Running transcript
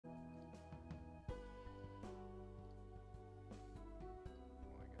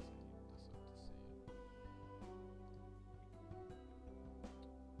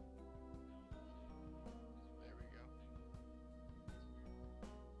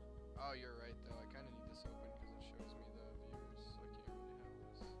Oh, you're right though. I kind of need this open because it shows me the viewers, so I can't really have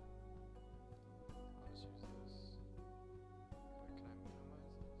this. I'll just use this. But can I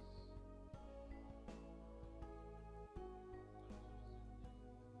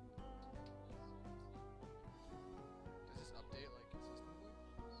minimize this? Does this update like consistently?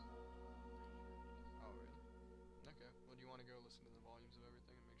 Oh, really? Okay. Well, do you want to go listen to the volumes of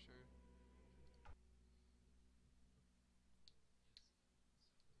everything and make sure?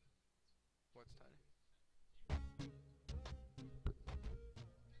 What's tiny?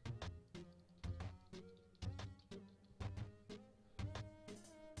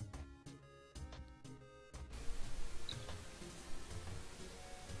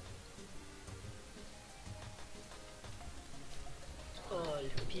 All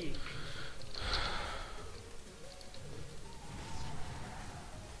peak.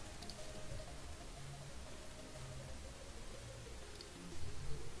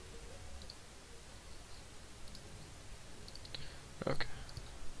 Okay.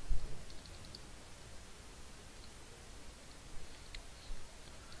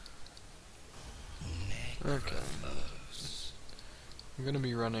 Okay. I'm gonna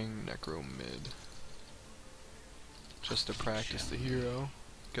be running Necro mid. Just to practice the hero,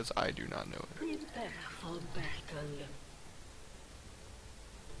 because I do not know it. Prepare for battle.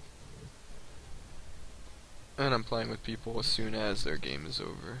 And I'm playing with people as soon as their game is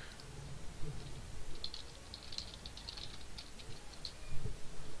over.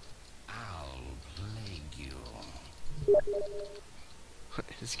 I'll plague you.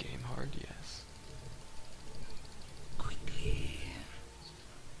 Is game hard? Yes. Quickly.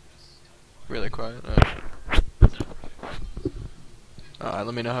 Really quiet? Alright,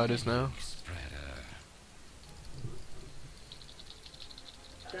 let me know how it is now. Spreader.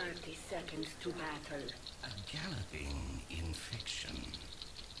 30 seconds to battle. A galloping infection.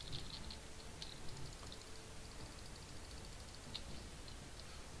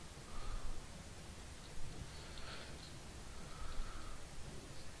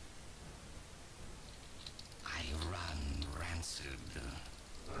 I run rancid.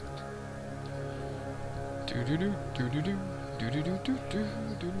 Do do do do do do do do do do do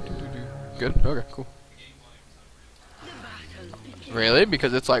do do do. Good. Okay. Cool. The battle begins. Really?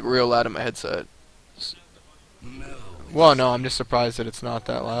 Because it's like real loud in my headset. No. Well, no, I'm just surprised that it's not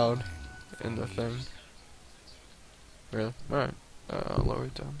that loud in the thing. Really? Alright. I'll lower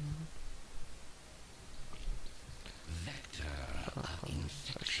it down. Vector of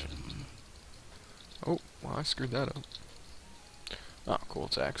infection. Oh, well, I screwed that up. Oh, cool.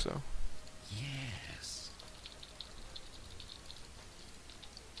 It's Axo. Yes.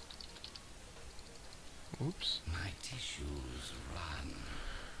 Oops. My tissues run.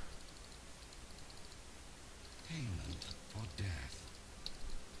 Payment for death.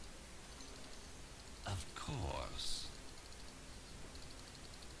 Of course.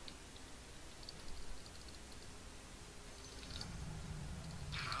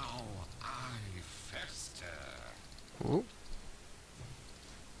 How I fester. Ooh.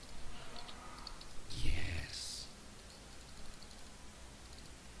 Yes.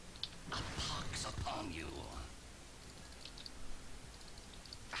 A pox upon you.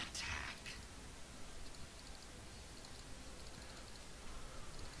 Attack.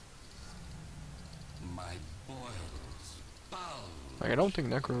 My boils bulge. Like, I don't think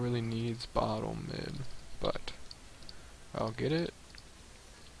Necro really needs bottle mid, but I'll get it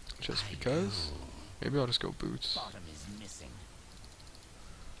just because. Maybe I'll just go boots. Bottom is missing.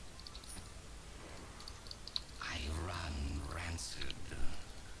 I run rancid.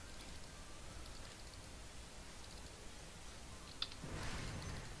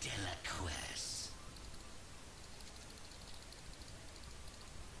 Delaquest.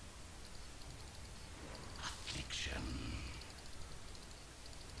 Affliction.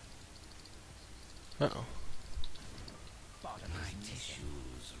 Uh-oh. My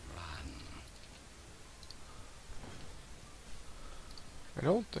tissues run. I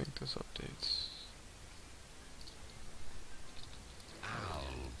don't think this updates. I'll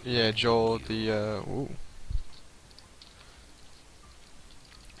Yeah, Joel, the, ooh.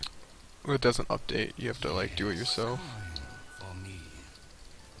 It doesn't update. You have to, like, do it yourself. sign for me.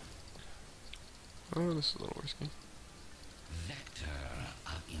 Oh, this is a little risky. Vector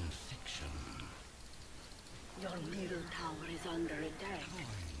of infection. Your middle tower is under attack.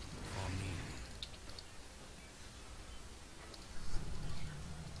 For me.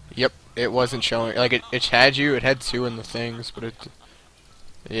 Yep, it wasn't showing. Like, it had you, it had two in the things, but it...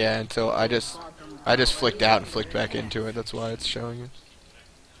 Yeah, until I just flicked out and flicked back into it. That's why it's showing it.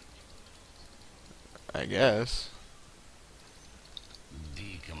 I guess.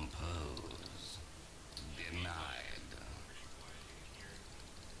 Compose. Denied.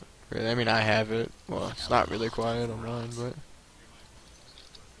 Really, I mean, I have it. Well, it's not really quiet on mine, but...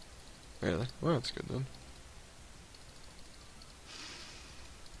 Really? Well, that's good then.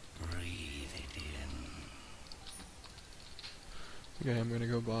 Breathe it in. Okay, I'm gonna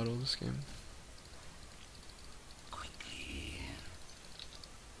go bottle this game. Quickly.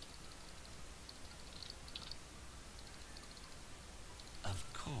 Of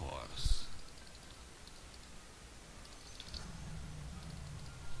course.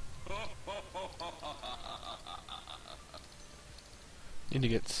 Need to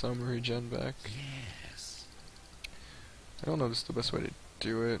get some regen back. Yes. I don't know if this is the best way to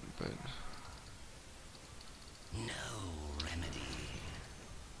do it, but... No remedy.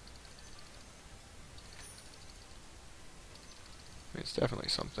 I mean, it's definitely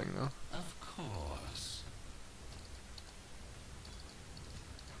something, though. Of course.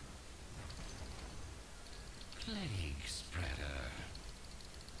 Plague spreader.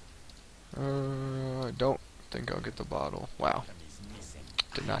 I don't think I'll get the bottle. Wow.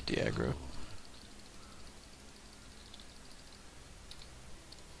 Did not de-aggro.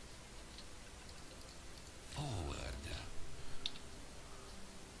 Forward.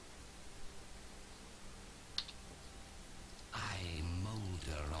 I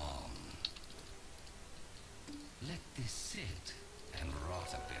molder on. Let this sit and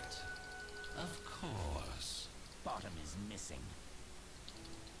rot a bit. Of course. Bottom is missing.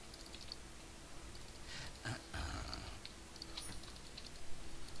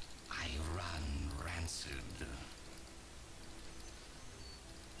 I run rancid.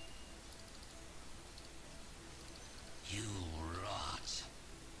 You rot.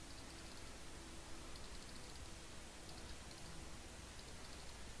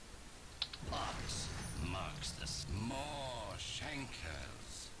 Ox marks the more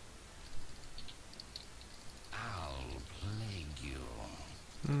shankers. I'll plague you.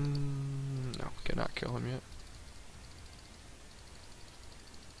 No, cannot kill him yet.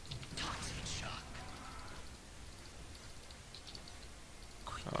 Toxic shock.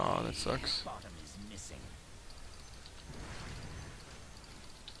 Oh, that sucks. Bottom is missing.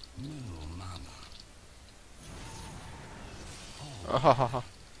 New mama. Ah ha ha ha.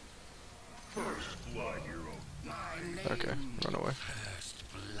 My name Okay, run away. First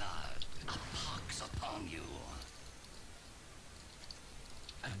blood. A pox upon you.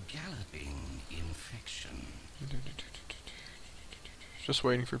 A galloping infection. Just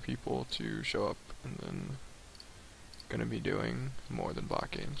waiting for people to show up, and then gonna be doing more than bot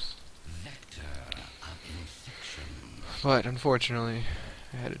games. Vector of infection. But unfortunately,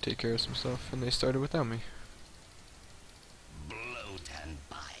 I had to take care of some stuff, and they started without me. Bloat and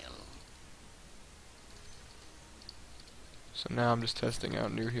bile. So now I'm just testing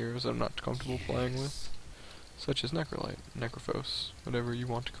out new heroes I'm not comfortable playing with, such as Necrolite, Necrophos, whatever you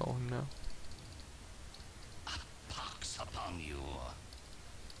want to call him now. A pox upon you.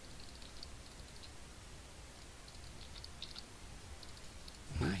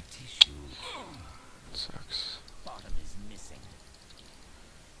 My tissue. Sucks. Bottom is missing.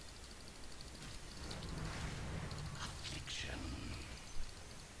 Affliction.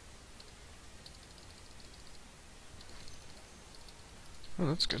 Oh,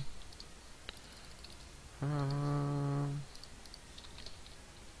 that's good.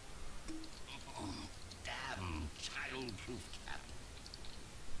 Damn childproof cap.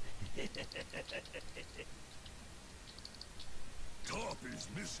 Top is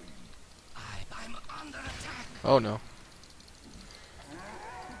missing. I'm under attack. Oh no.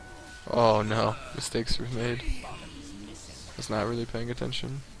 Oh no, mistakes were made. Was not really paying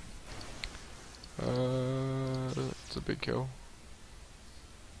attention. It's a big kill.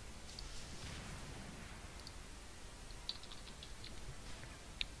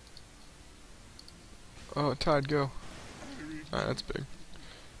 Oh, Tide, go. Alright, that's big.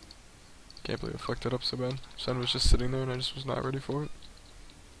 Can't believe I fucked it up so bad. Sun was just sitting there and I just was not ready for it.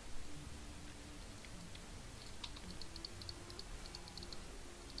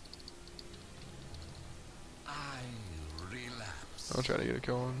 I relapse. I'll try to get a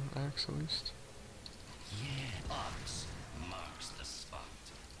kill on Axe at least. Yeah, Ox marks the spot.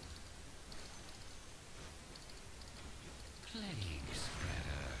 Plague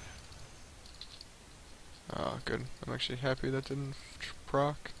spreader. Oh, good. I'm actually happy that didn't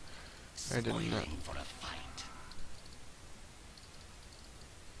proc. I didn't know. Spoiling for a fight.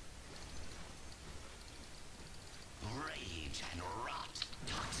 Rage and rot.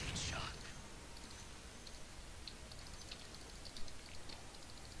 Toxic shock.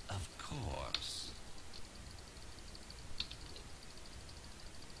 Of course.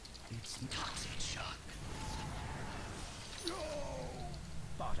 Toxic shock.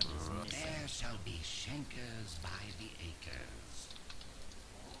 Bottom is missing. There shall be shankers by the acres.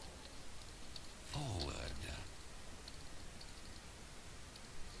 Forward.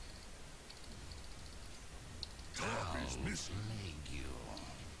 Top is missing. Plague you.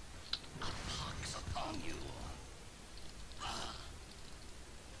 A pox upon you.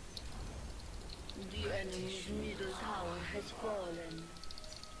 The enemy's middle tower has fallen.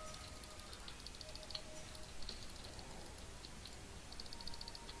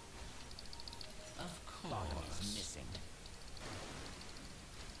 Of Bottom is course. missing.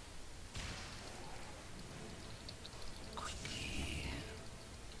 Quickly.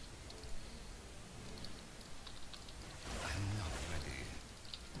 I'm not ready.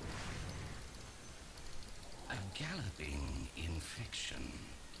 A galloping infection.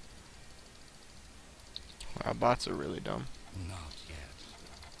 Wow, bots are really dumb. Not yet.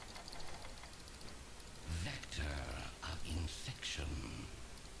 Vector of infection.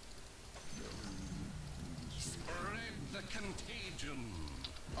 Spread the contagion.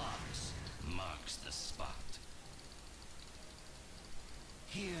 Ox marks the spot.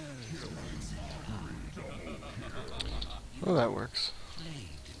 Here Well, that works.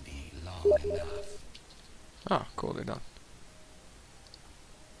 plagued me long enough. Oh, cool, they're done.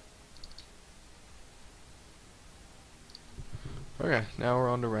 Okay, now we're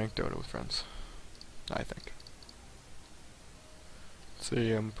on to ranked Dota with friends. I think.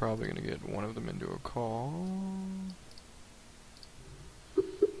 See, I'm probably gonna get one of them into a call.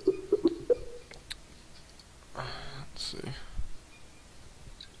 Let's see.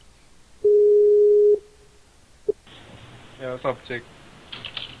 Yeah, what's up, Jake?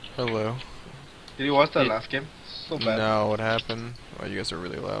 Hello. Did you watch that last game? So bad. No, what happened? Oh, you guys are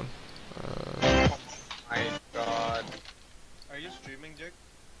really loud. Oh my god. Are you streaming, Jake?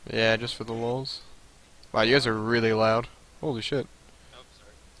 Yeah, just for the lulz. Wow, you guys are really loud. Holy shit. Oh,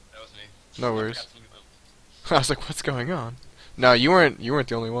 sorry. That was me. No worries. I was like, what's going on? No, you weren't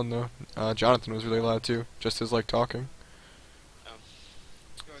the only one though. Jonathan was really loud too. Just his like talking.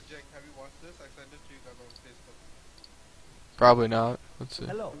 Yo, Jake, have you watched this? I sent it to you guys on Facebook. Probably not. Let's see.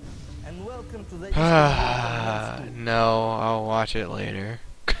 Hello, and welcome to the No, I'll watch it later.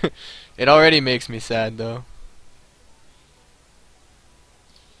 It already makes me sad though.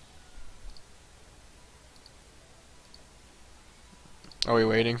 Are we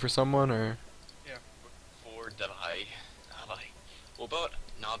waiting for someone or? Yeah. For did I? What about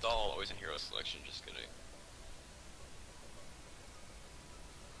Nadal always in hero selection? Just kidding.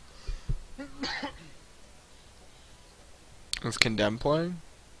 Is Condemn playing?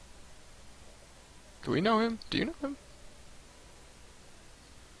 Do we know him? Do you know him?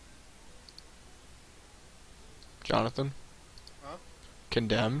 Jonathan? Huh?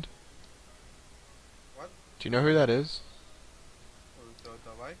 Condemned? What? Do you know who that is? Oh, the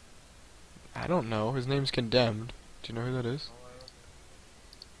why? I don't know. His name's Condemned. Do you know who that is? Oh, I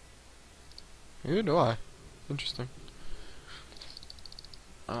don't know. Neither do I. Interesting.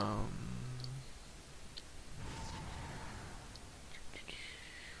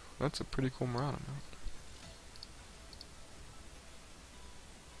 That's a pretty cool Murata mount.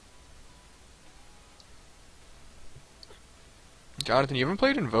 Jonathan, you haven't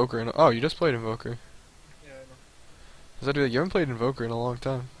played Invoker in oh, you just played Invoker. Yeah, I know. Is that you haven't played Invoker in a long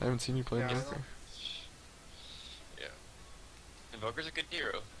time. I haven't seen you play Yeah, I know. Invoker. Yeah. Invoker's a good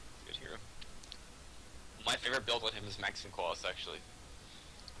hero. Good hero. My favorite build with him is Max and Qualis, actually.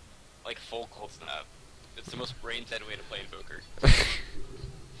 Like full cold snap. It's the most brain dead way to play Invoker.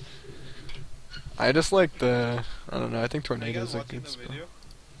 I just like the I don't know, I think Are you Tornado's guys a watching good the spell. video?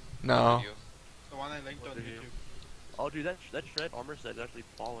 No. Video. The one I linked on YouTube. Oh, dude, that shred armor set's actually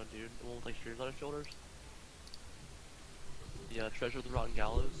fallen, dude. The one with like streams on his shoulders. Yeah, Treasure of the Rotten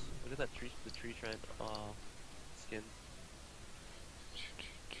Gallows. Look at that tree, the tree trend, skin.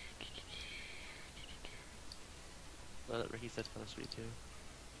 That Ricky set's kind of sweet too.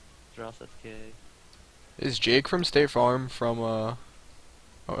 Dross FK. Is Jake from State Farm from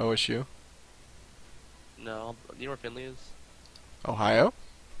OSU? No, you know where Finley is? Ohio?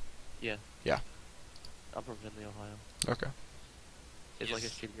 Yeah. Yeah. I'm from Finley, Ohio. Okay. It's like a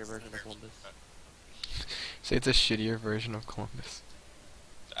Yes. shittier version of Columbus. Say it's a shittier version of Columbus.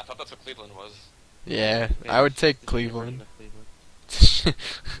 I thought that's what Cleveland was. Yeah, Yeah, I would take it's a shittier version Cleveland. of Cleveland.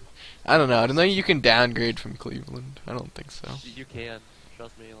 I don't know. I don't think you can downgrade from Cleveland. I don't think so. You can,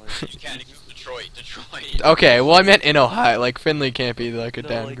 trust me. Like You can, you can use Detroit. Okay, well I meant in Ohio. Like Finley can't be like a No,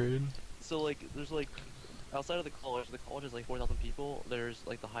 like- downgrade. so like there's like outside of the college is like 4,000 people. There's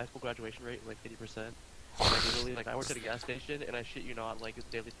like the high school graduation rate like 50%, Like literally, like I worked at a gas station, and I shit you not, like it's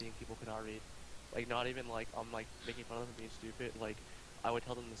daily thing people could not read. Like not even like I'm like making fun of them for being stupid. Like I would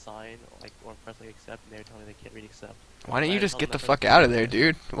tell them to sign, like or press like accept, and they would tell me they can't read accept. Why don't I you had to just tell get them the I pressed fuck out of there, accept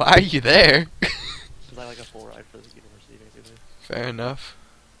dude? Why are you there? Because I like a full ride for the university, basically. Fair enough.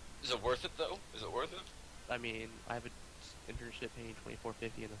 Is it worth it though? Is it worth it? I mean, I have an internship paying $24.50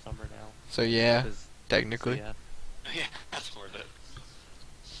 in the summer now. So yeah, 'cause- technically. so, yeah. Yeah, that's worth it.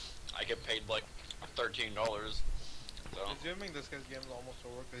 I get paid like $13. So Assuming this guy's game is almost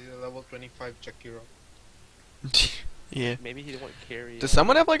over because he's a level 25 Chakiro. Yeah. Maybe he didn't want to carry. Does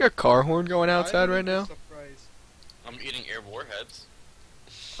someone have like a car horn going outside I right would be now? surprised. I'm eating air warheads.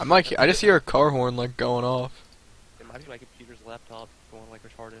 I'm like, I just hear a car horn like going off. It might be my computer's laptop going like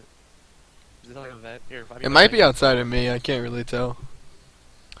retarded. Is it like a vent? Here, if I It might be outside of me. I can't really tell.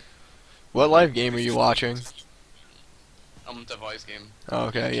 What live game are you watching? Device game. Oh,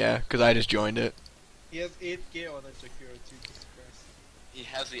 okay, yeah, because I just joined it. He has 8k on a Chakiro, Jesus Christ. He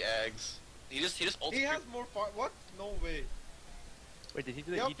has the eggs. He just ults. He has more farm. What? No way. Wait, did he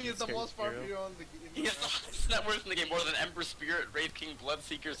do the Yup, EG he is the scare most farm hero? hero on the game. He has the highest net worth in the game, more than Ember Spirit, Wraith King,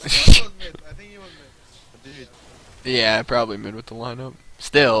 Bloodseeker. I think he was mid. I think he was mid. Dude, Yeah, probably mid with the lineup.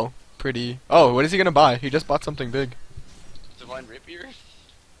 Still, pretty... Oh, what is he gonna buy? He just bought something big. Divine Rapier.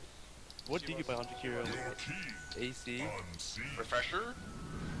 what do you buy on Jakiro? AC? Refresher.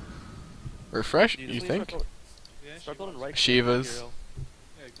 Refresh, Dude, you this think? Yeah, Start she building was. right. Shivas. Jakiro.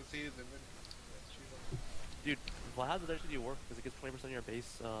 Yeah, because he is in mid. Yeah, she was. Dude, Vlad would actually do work because it gets 20% of your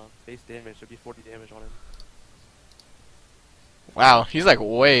base damage, so it'd be 40 damage on him. Wow, he's like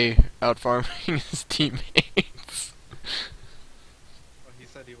way out farming his teammates. Oh, he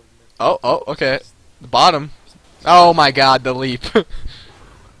said he was mid. Oh, okay. The bottom. Oh my god, the leap.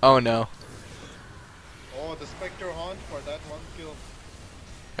 Oh no. Oh, the Spectre Haunt for that one kill.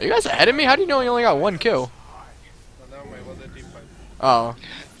 Are you guys ahead of me? How do you know he only got one kill? Oh, never mind, was a team fight. Oh.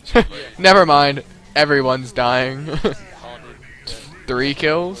 Never mind. Everyone's dying. Oh, dude. Yeah. 3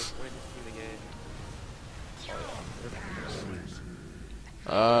 kills? Wait, this is the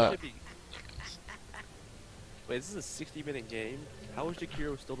game. Should be- Wait, this is a 60-minute game? How is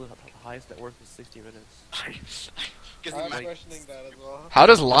Jakiro still the highest net worth in 60 minutes? I'm questioning that as well. How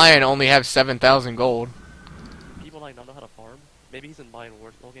does Lion only have 7,000 gold? People like not know how to farm. Maybe he's in buying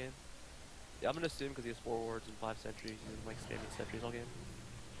wards all game. Yeah, I'm gonna assume because he has 4 wards and 5 sentries, he's in like spamming sentries all game.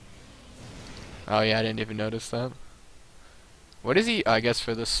 Oh yeah, I didn't even notice that. What is he? I guess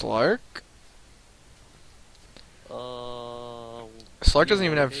for the Slark? Slark doesn't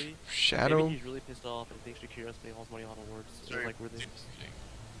even have maybe? Shadow? Maybe he's really pissed off and thinks Jakiro's spending all his money on awards. So he's like, really?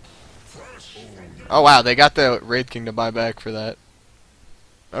 Oh wow, they got the Wraith King to buy back for that.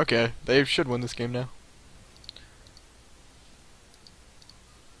 Okay, they should win this game now.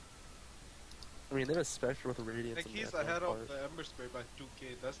 I mean, they have a Spectre with a Radiance. Like and he's Death ahead on of part. the Ember Spirit by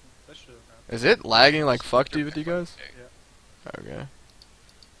 2k. That should have happened. Is it lagging like fuck, dude, with you guys? Yeah. Okay.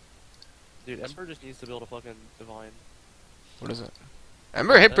 Dude, Ember just needs to build a fucking Divine. What is it?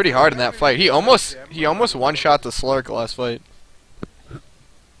 Ember hit pretty hard in that fight. He almost one-shot the Slark last fight.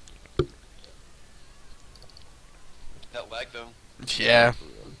 That lag though. Yeah.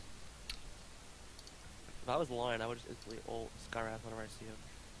 If I was Lion, I would just instantly ult Skywrath whenever I see him.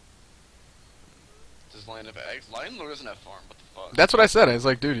 Does Lion have eggs? Lion doesn't have farm. What the fuck? That's what I said. I was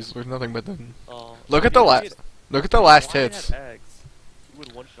like, dude, he's there's nothing but the... Look at dude, the if he had- Look at the last if Lion hits. had eggs, he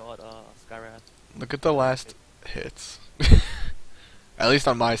would one-shot Skywrath. Look at the last hits. At least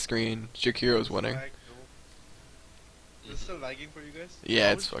on my screen, Jakiro's winning. Lag, no. Is it still lagging for you guys? Yeah,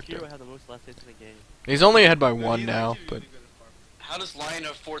 How it's would fucked Jakiro up. have the most last hits in the game? He's only ahead by Yeah, 1 he's now, actually but... really good at farming. How does Lion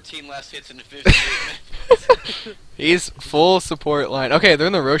have 14 last hits in 58 minutes? He's full support line. Okay, they're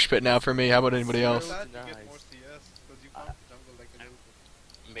in the Roche pit now for me. How about anybody I'm else? glad you Nice. get more CS because you farm the jungle like a noob.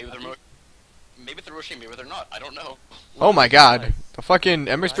 Maybe they're rushing, maybe they're not. I don't know. Oh my god. Nice. The fucking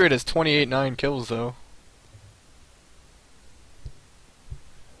Ember Spirit has 28-9 kills though.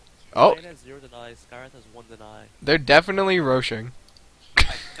 Oh, Lion has 0 deny, Skywrath has 1 deny. they're definitely Roshing.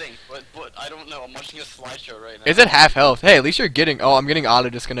 I think, but I don't know. I'm watching a slideshow right now. Is it half health? Hey, at least you're getting... Oh, I'm getting auto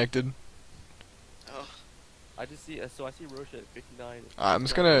disconnected. Oh, I just see, so I see Roche at 59. I'm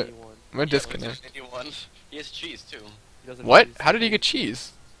just Skywrath gonna... at 81. I'm gonna disconnect. 81. He has cheese too. He doesn't What? use- How did he get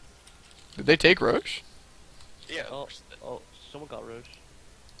cheese? Did they take Roche? Yeah. Oh, someone got Roche.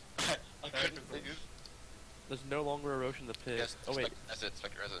 I couldn't believe it. There's no longer a Roche in the pit. Yes, Oh wait, that's it.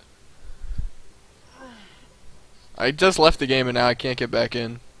 Spectre has it. I just left the game and now I can't get back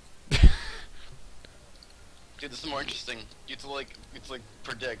in. Dude, this is more interesting. You have to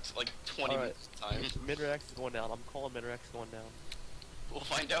predict 20 Alright. minutes of time. Midrex is going down. I'm calling Midrex going down. We'll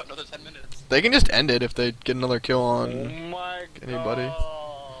find out in another 10 minutes. They can just end it if they get another kill on my anybody.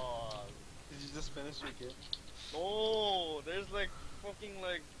 God. Did you just finish your game? No, there's like fucking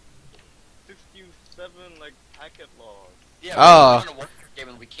like 67 like packet logs. Yeah, Oh. we're trying to work the game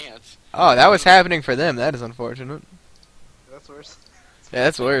and we can't. Oh, that was happening for them. That is unfortunate. That's worse. Yeah,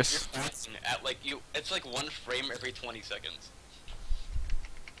 that's worse. You're flashing at like it's like 1 frame every 20 seconds.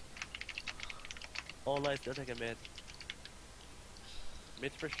 Oh, nice. Don't take a mid.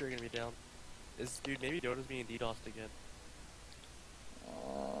 Mid's for sure gonna be down. Dude, maybe Dota's being DDoSed again.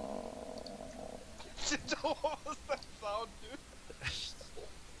 What was that sound, dude?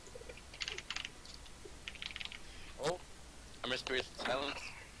 Oh, I'm experiencing silence.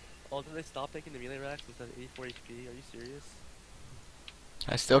 Oh, did they stop taking the melee racks instead of 84 HP? Are you serious?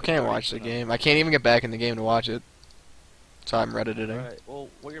 I still can't watch the game. I can't even get back in the game to watch it. So I'm redditing. Alright, well,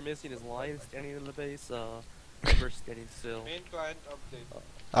 what you're missing is Lion standing in the base, River standing still. Main client update.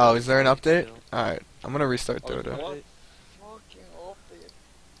 Oh, is there an update? Still. Alright, I'm gonna restart Oh, there's an Dota. update? Fucking update.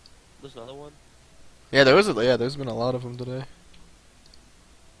 There's another one? Yeah, there's been a lot of them today.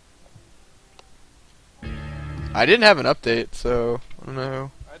 I didn't have an update, so I don't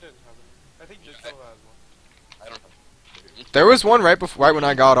know. I didn't have it. I think Jigsaw had one. I don't know. There was one right when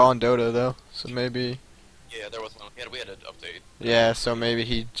I got on Dota though, so maybe. Yeah, there was one. We had an update. Yeah, so maybe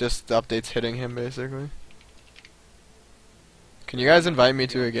he just the update's hitting him basically. Can you guys invite me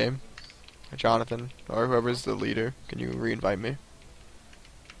to a game? Jonathan, or whoever's the leader, can you re-invite me?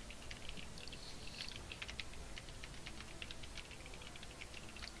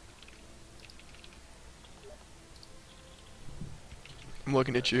 I'm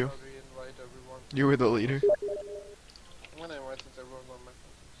looking at you. I'll re-invite everyone. You were the leader. I'm gonna invite since everyone's on my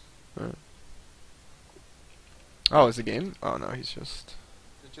phone. Oh, is the game? Oh no, he's just.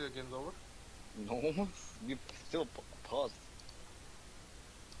 Did you the game's over? No, we still paused.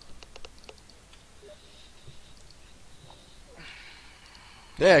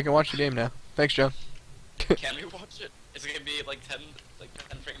 Yeah, I can watch the game now. Thanks, John. Can we watch it? Is it gonna be like 10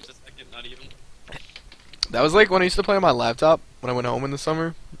 frames a second? Not even. That was like when I used to play on my laptop when I went home in the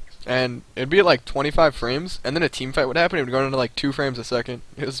summer, and it'd be at like 25 frames, and then a team fight would happen. It would go into like 2 frames a second.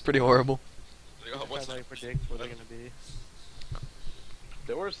 It was pretty horrible. Like, oh, what's Trying to predict where they're gonna be.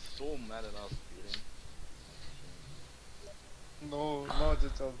 They were so mad at us beating. No, no,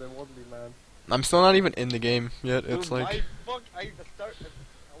 Jigsaw, they won't be mad. I'm still not even in the game yet. It's Dude, like. I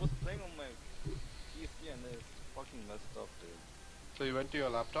was playing on my PC and it's fucking messed up, dude. So you went to your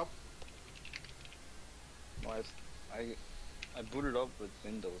laptop? No, I booted up with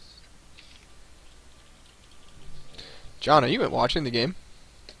Windows. John, are you watching the game?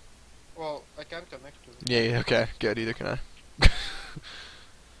 Well, I can't connect to it. Yeah, okay, good. Either can I.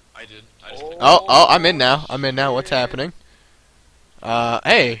 I did. I just Oh, I'm in now. I'm in now. What's happening?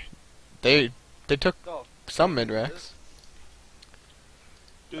 Hey, they took Oh, some mid racks.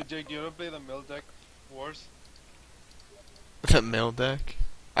 Dude, Jake, do you wanna play the Mill Deck Wars? The mill deck.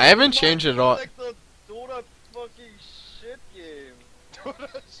 I haven't changed it at all. like the Dota fucking shit game. Dota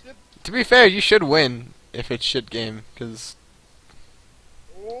shit. To be fair, you should win if it's shit game, cause.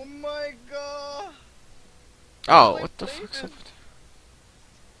 Oh my god! Oh, like what the played fuck's up?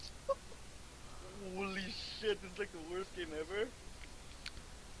 this. Holy shit, this is like the worst game ever.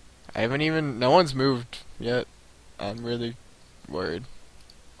 I haven't even. No one's moved yet. I'm really worried.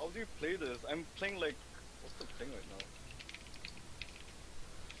 How do you play this? I'm playing like... What's the thing right now?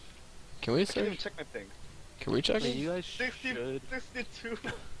 Can we I can't even search? check my thing. Can we check Wait, it? you guys 60, should. 62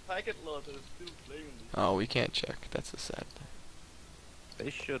 packet loss and it's still playing this. Oh, we can't check. That's a sad thing. They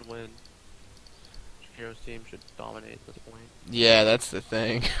should win. Heroes team should dominate at this point. Yeah, that's the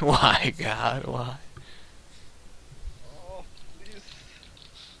thing. Why, God? Why? Oh, please.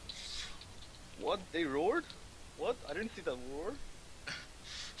 What? They roared? What? I didn't see that roar.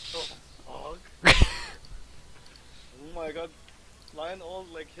 Oh, fuck. Oh my god. Lion all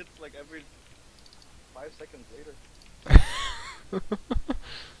like hits like every 5 seconds later.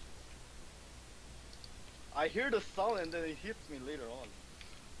 I hear the sound and then it hits me later on.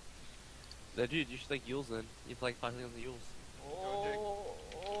 Dude, you should like Yules then. You play like 5 seconds of Yules.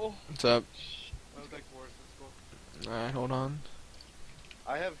 Oh, What's up? Mill Deck Wars, let's go. Alright, hold on.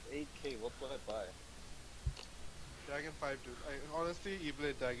 I have 8k. What would I buy? Dragon 5, dude. Honestly,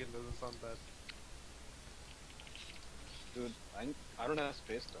 E-Blade Dragon doesn't sound bad. Dude, I don't have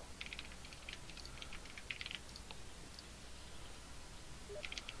space though.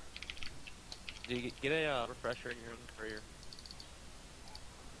 Dude, get a refresher in your own career.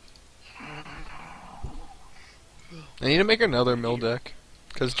 I need to make another mill deck.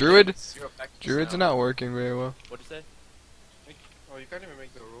 Cause Druid's not working very well. What'd you say? Oh, you can't even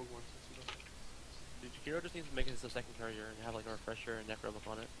make the rogue one since you don't. Dude, Jakiro just needs to make it his second character and have like a refresher and necro book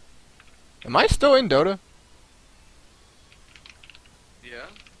on it. Am I still in Dota? Yeah.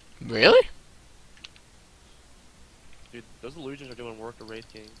 Really? Dude, those illusions are doing work to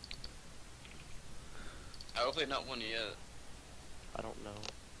Wraith King. Hopefully not one yet. I don't know.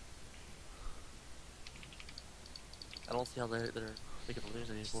 I don't see how they're making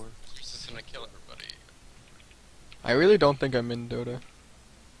illusions anymore. He's just gonna kill everybody. I really don't think I'm in Dota.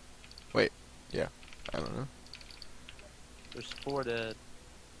 Wait, yeah, I don't know. There's 4 dead.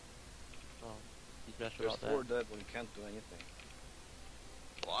 Oh, he's messed There's about 4 that. dead when you can't do anything.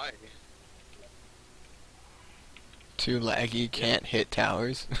 Why? Too laggy, can't hit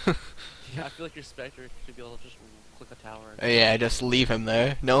towers. Yeah, I feel like your Spectre should be able to just click a tower. Yeah, just leave him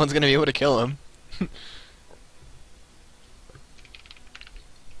there. No one's gonna be able to kill him.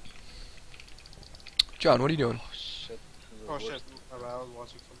 John, what are you doing? Oh shit. Oh shit, my bad, I was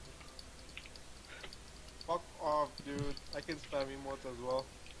watching something. Fuck off, dude. I can spam emotes as well.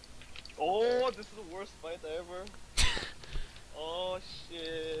 Oh, this is the worst fight ever. Oh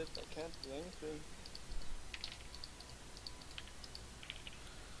shit, I can't do anything.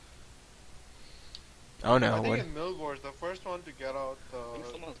 Oh no, I think what? in Mill Wars, the first one to get out I think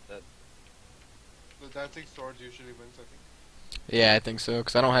someone's dead. the dancing swords usually wins, I think. Yeah, I think so,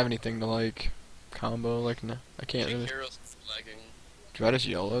 because I don't have anything to, like, combo, like, no. I can't really. Jakiro's lagging. Do I just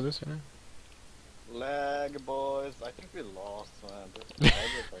YOLO this or Lag, boys. I think we lost, man. This lag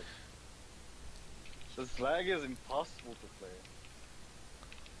is like... This lag is impossible to play.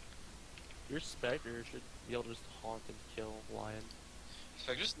 Your Spectre should be able to just haunt and kill Lion.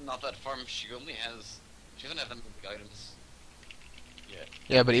 Spectre's not that farm. She only has. She doesn't have that many big items. Yeah.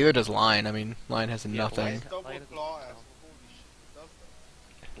 Yeah, but either does Lion. I mean, Lion has Yeah, nothing. Lion- Double Lion is- claw ass. Holy shit,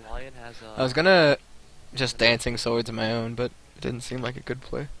 does that? Lion has I was gonna just dancing swords of my own, but it didn't seem like a good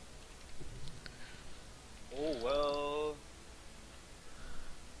play. Oh well.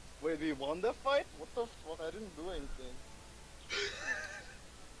 Wait, we won that fight? What the fuck? I didn't do anything.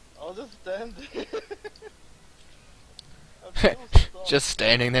 I'll just stand there. I'm so stuck. Just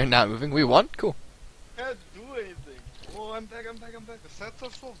standing there, not moving. We won? Cool. Can't do anything. Oh, I'm back. The sets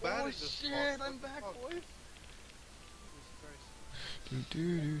are so bad Oh in this shit, box. I'm What the back, fuck? boys. Jesus Christ. Do,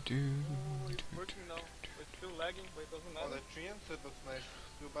 do, do, Oh, it's working now. It's still lagging, but it doesn't Oh, matter. the Treant set looks nice.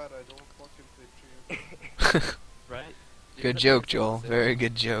 Too bad I don't fucking play Treant. right. Good joke, Joel. Very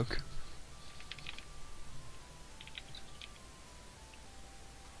good joke.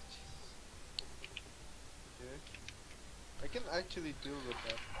 Okay. I can actually deal with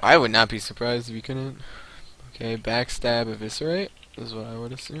that. I would not be surprised if you couldn't. Okay, backstab, eviscerate is what I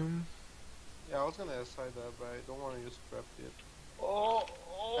would assume. Yeah, I was gonna aside that, but I don't want to use prep yet. Oh,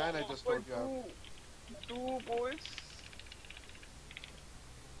 And I just told you out. Two boys.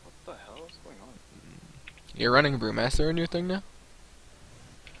 What the hell is going on? You're running Brewmaster in your thing now?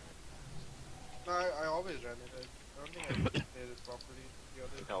 No, I always ran it. I don't think I did it properly the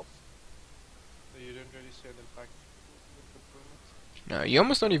other Help. So you didn't really see an impact with the improvements. No, you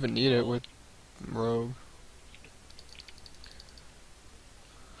almost don't even need it with Rogue.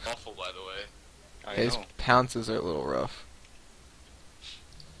 Awful, by the way. I His know. pounces are a little rough.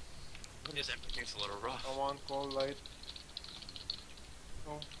 His everything's a little rough. Come on, cold light.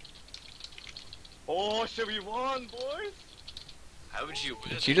 Oh, Oh, shit, we won, boys! How would you win?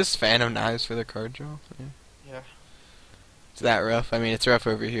 Did you just Phantom Knives for the card draw? Yeah. yeah. It's that rough. I mean, it's rough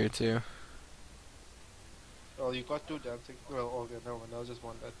over here too. Well, you got two dancing. Well, okay, no one. I was just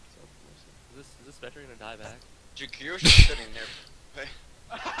one that. So, Is this Spectre gonna die back? Jakiro's just sitting there.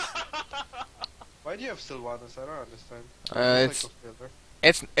 why do you have Sylvanas? I don't understand. It's like a filler.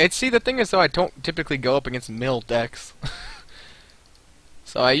 it's see the thing is though I don't typically go up against mill decks.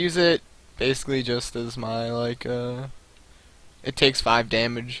 So I use it basically just as my like it takes 5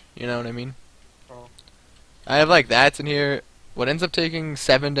 damage, you know what I mean? Oh. I have like that's in here. What ends up taking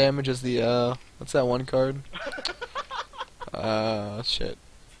 7 damage is the what's that one card? Shit.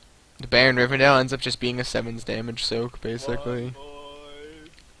 The Baron Rivendell ends up just being a 7's damage soak basically. Boys.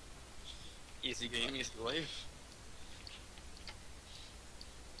 Easy game, easy life.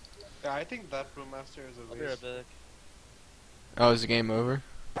 Yeah, I think that Brewmaster is a I'll be right waste. back. Oh, is the game over?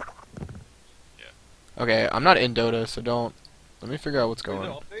 Yeah. Okay, I'm not in Dota, so don't. Let me figure out what's Is going it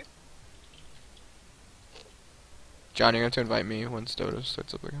on. update? John, you're going to invite me once Dota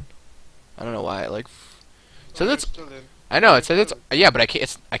starts up again. I don't know why. Like, so Oh, that's. you're still in. I know it You're says it's. still Yeah, but I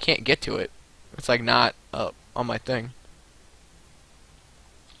can't. I can't get to it. It's like not up on my thing.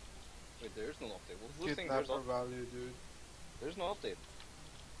 Wait, there's no update. What's in. this thing? There's, Kidnapper value, dude. there's no update.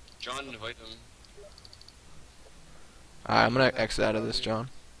 John, invite him. Alright, I'm gonna exit out of this, John.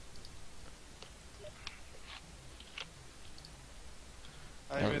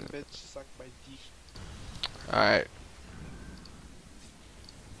 I win, bitch. Suck my dick. Alright.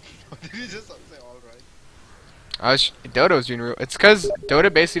 Did you just say alright? Dota was doing real. It's cause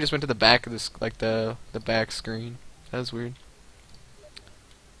Dota basically just went to the back of this, like the back screen. That was weird.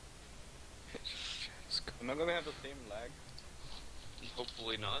 Am I gonna have the same lag?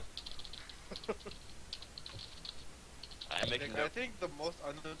 Hopefully not. I'm Like, making I no think the most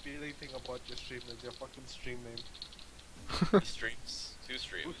unappealing thing about your stream is your fucking stream name. streams. 2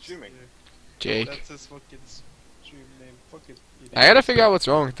 streams. Who's streaming? Jake. That's his fucking stream name. Fucking idiot. I gotta figure out what's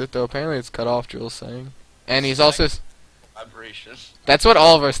wrong with it though. Apparently it's cut off, Jules saying. And he's also. Aberration. That's what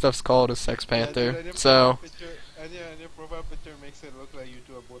all of our stuff's called, is Sex Yeah, Panther. dude, and your So. profile picture- and your profile picture makes it look like you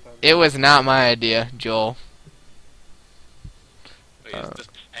two are both having It was not my idea, Joel. Wait, is this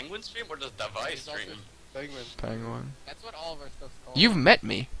Penguin stream or does Device stream? Penguin. Penguin. That's what all of our stuff's called. You've met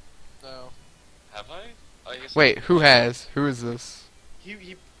me. So. Have I? I guess Wait, who has? Who is this? He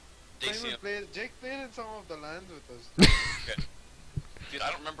Dacian. Jake played in some of the lands with us. Okay. Dude, I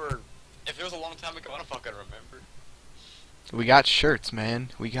don't remember. If it was a long time ago, I don't fucking remember. We got shirts, man.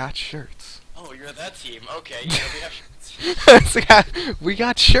 We got shirts. Oh, you're that team. Okay, yeah, we have shirts. We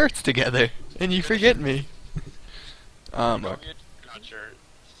got shirts together, and you forget me. You're Okay. not sure.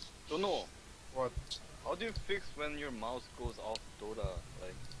 Don't know. What? How do you fix when your mouse goes off Dota,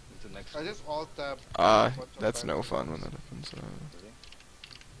 like, into next? I just alt tab. That's no fun when that happens. Really?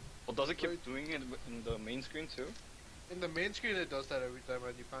 Well, does it keep doing it in the main screen too? In the main screen it does that every time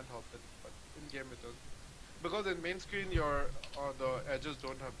and you can't help it, but in game it does. Because in main screen the edges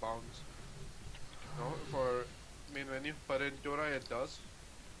don't have bounds. No, for main menu, but in Dota it does.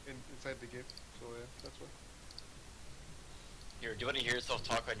 Inside the game. So yeah, that's why. Here, do you want to hear yourself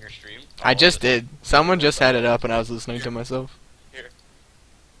talk on your stream? I just did. Someone just had it up, and I was listening to myself. Here.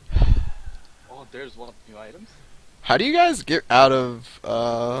 Oh, there's one new items. How do you guys get out of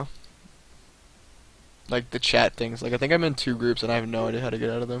like the chat things? Like I think I'm in 2 groups, and I have no idea how to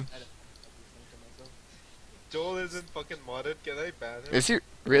get out of them. Joel isn't fucking modded, can I ban him? Is he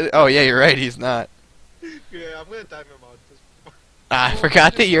really? Oh yeah, you're right. He's not. Yeah, I'm gonna time him out. I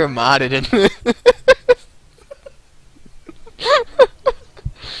forgot that you're modded in.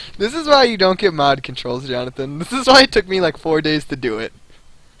 This is why you don't get mod controls, Jonathan. This is why it took me like 4 days to do it.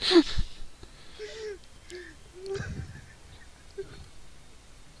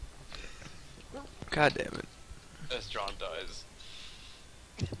 God damn it. As John dies.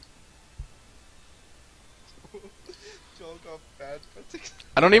 Joel got bad for 6.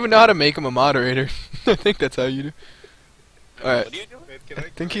 I don't even know how to make him a moderator. I think that's how you do. Alright. What are you doing? Wait, I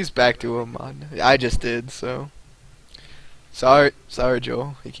think he's back to a mod. I just did, so. Sorry,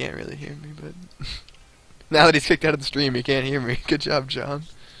 Joel. He can't really hear me, but now that he's kicked out of the stream, he can't hear me. Good job, John.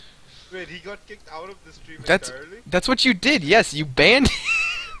 Wait, he got kicked out of the stream That's entirely? that's what you did. Yes, you banned.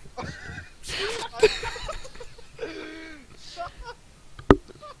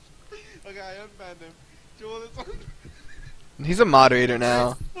 Okay, I unbanned him. Joel is on. He's a moderator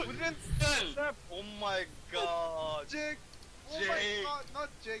now. Oh my god. Jake! Oh Jake. my god, not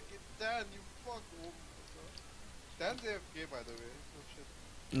Jake, it's Dan, you fuck. Oh, Dan's AFK by the way. Oh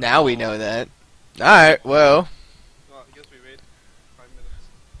shit. Now we know that. Alright, well. Oh, I guess we wait 5 minutes.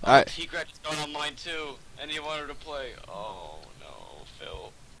 Alright. T-Grad is going online too, and he wanted to play. Oh no,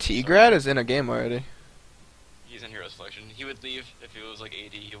 Phil. T-Grad is in a game already. He's in Hero Selection. He would leave if it was like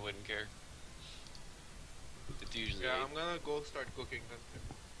 80, he wouldn't care. It's usually Yeah, 8. I'm gonna go start cooking then.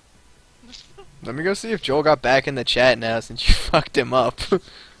 Let me go see if Joel got back in the chat now since you fucked him up.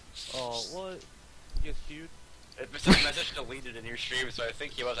 Oh, what? You get cute? It's a message deleted in your stream, so I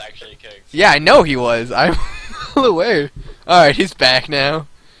think he was actually kicked. Yeah, I know he was. I'm well aware. Alright, he's back now.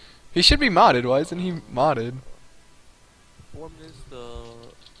 He should be modded. Why isn't he modded? Form is the...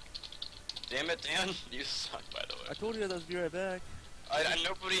 Damn it, Dan. You suck, by the I way. told you that I was be right back.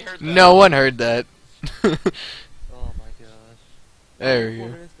 Nobody heard that. No one heard that. Oh my gosh. There we 4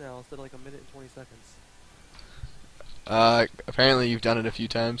 go. minutes now instead of like 1 minute and 20 seconds. Apparently you've done it a few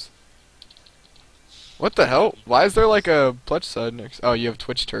times. What the hell? Why is there like a pledge side next? Oh, you have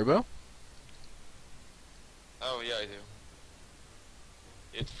Twitch Turbo? Oh, yeah, I do.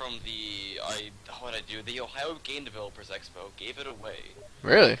 It's from what I do? The Ohio Game Developers Expo gave it away.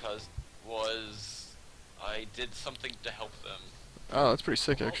 Really? Because I did something to help them. Oh, that's pretty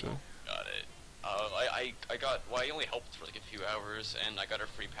sick actually. Got it. I only helped for like a few hours, and I got a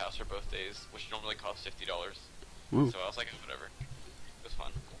free pass for both days, which normally costs $50. Ooh. So I was like, whatever. It was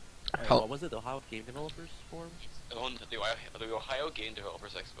fun. Alright, How- what was it? The Ohio Game Developers Forum? The Ohio Game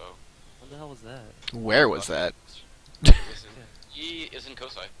Developers Expo. What the hell was that? Where was that? Listen, he is in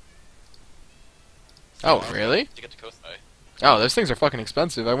Kosai. Oh, really? To get to Kosai. Oh, those things are fucking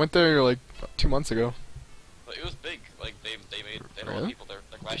expensive. I went there like 2 months ago. But it was big. Like they had a lot of Really? people there.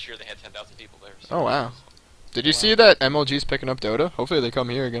 Like last year they had 10,000 people there. So Oh wow. Did you see that MLG's picking up Dota? Hopefully they come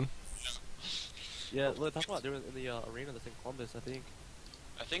here again. Yeah, well, that's what they're doing in the arena that's in Columbus, I think.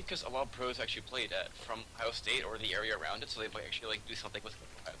 I think because a lot of pros actually played at from Ohio State or the area around it, so they might actually like do something with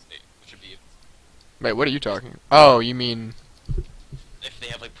Ohio State, which would be Wait, what are you talking? Oh, you mean... if they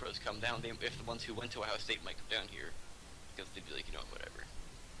have like pros come down. If the ones who went to Ohio State might come down here, because they'd be like, you know, whatever.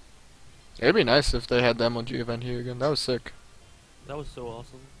 It'd be nice if they had the MLG event here again. That was sick. That was so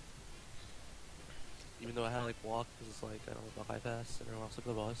awesome. Even though I had to like walk, because it's like, I don't know, the high pass, and everyone else took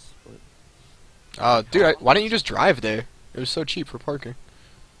the bus, but... Dude, why don't you just drive there? It was so cheap for parking.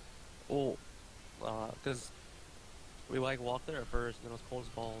 Well, because we like walked there at first, and then it was cold as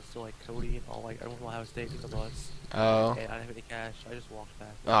balls, so like Cody and all, like everyone from Ohio State took the bus. Oh. And I didn't have any cash, I just walked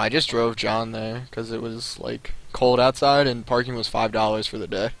back. Oh, I just drove John there, because it was, like, cold outside, and parking was $5 for the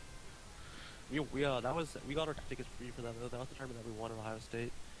day. We got our tickets free for that, though. That was the tournament that we won in Ohio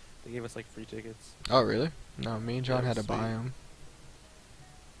State. They gave us like free tickets. Oh, really? No, me and John Yeah, had to sweet. buy them.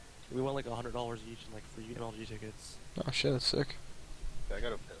 We won like $100 each and like free MLG tickets. Oh, shit, that's sick. Yeah, I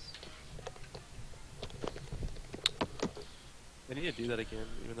gotta piss. They need to do that again,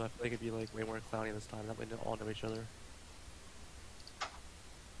 even though I feel like it'd be like way more clowny this time. That way they all know each other.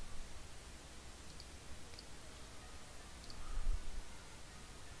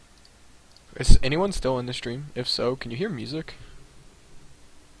 Is anyone still in the stream? If so, can you hear music?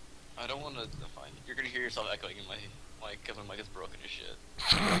 I don't want to define. You're gonna hear yourself echoing in my mic because my mic is broken as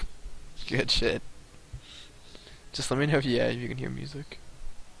shit. Good shit. Just let me know if you can hear music.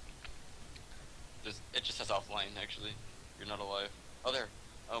 It just says offline actually. You're not alive. Oh there.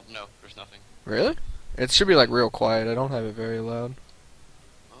 Oh no, there's nothing. Really? It should be like real quiet. I don't have it very loud.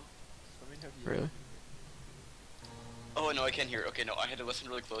 Oh. Really? Oh no, I can hear it. Okay, no, I had to listen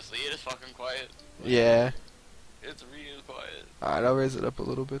really closely. It is fucking quiet. Yeah. It's really quiet. Alright, I'll raise it up a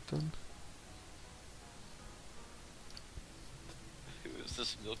little bit then. Who is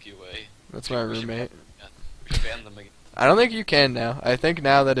this Milky Way? That's my We should ban- roommate. yeah, we should ban them again. I don't think you can now. I think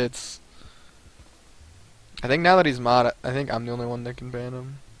now that it's... I think now that he's mod, I think I'm the only one that can ban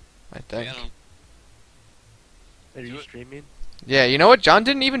him. I think. Ban 'em. Are you Do it. streaming? Yeah, you know what? John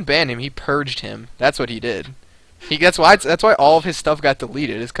didn't even ban him. He purged him. That's what he did. That's why all of his stuff got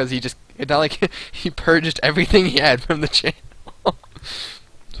deleted. Is because he just... It's not like he purged everything he had from the channel.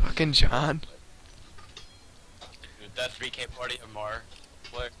 Fucking John. Dude, that 3K party of Mar.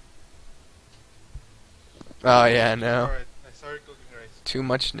 What? Oh yeah, no. Alright, I started cooking rice. Too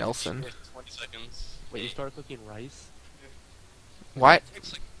much Nelson. 20 seconds. Wait, you started cooking rice? Why? It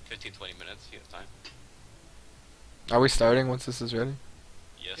takes like 15-20 minutes. You have time. Are we starting once this is ready?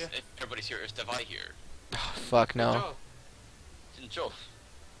 Yes. Yeah. If everybody's here. Is Devi here? Oh, fuck no. Joe, Didn't Joe?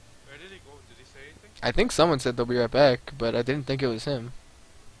 where did he go? Did he say anything? I think someone said they'll be right back, but I didn't think it was him.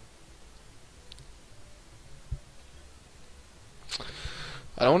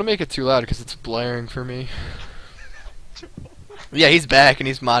 I don't want to make it too loud because it's blaring for me. Yeah, he's back and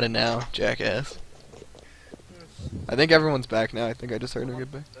he's modded now, jackass. I think everyone's back now. I think I just heard him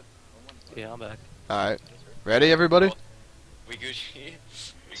get back. Yeah, I'm back. Alright. Ready, everybody? We Gucci.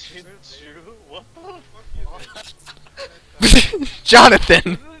 What the fuck?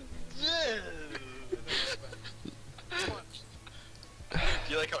 Jonathan! Do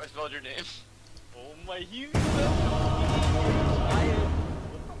you like how I spelled your name? Oh my, you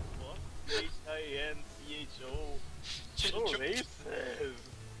H-I-N-C-H-O. So racist.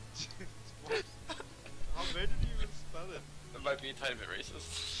 How where did you even spell it? That might be a tiny bit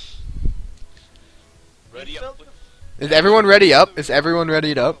racist. Ready up. Is everyone ready up? Is everyone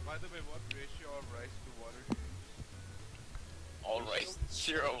readied up? By the way, what ratio of rice to water do you use? All rice,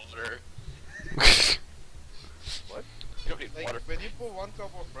 0 water. What? You don't need Like, water. when you put 1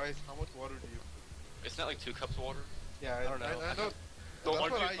 cup of rice, how much water do you put? Isn't that like 2 cups of water? Yeah, I don't know. I know. Don't That's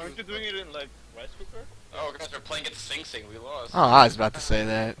want what to- I Aren't you use, doing it in like rice cooker? Oh, guys, we're playing at Sing Sing. We lost. Oh, I was about to say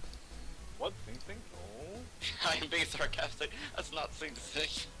that. What? Sing? No. I am being sarcastic. That's not Sing Sing.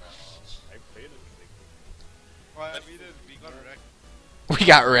 I played it. Well, we got wrecked. We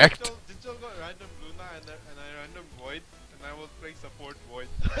got wrecked. Digital got random Luna and I random Void, and I was playing support Void.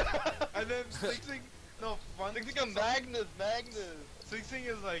 And then Sing, no, fun. Sing a Magnus. Sing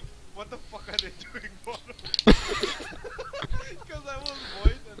is like, what the fuck are they doing, bottom? Because I was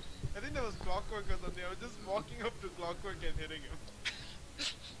Void, and I think there was Clockwork or something. I was just walking up to Clockwork and hitting him.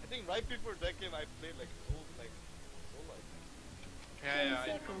 I think right before that game I played like so like. Yeah,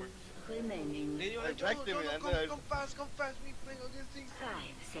 I remember. remaining. Hey, yo, I Jono, backed him Jono, and come, then I- come fast, come fast. We playing against these. 5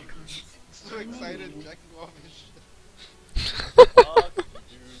 seconds. So excited, jacking off his shit. Fuck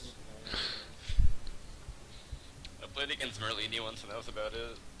you, man. I played against Merlini once and that was about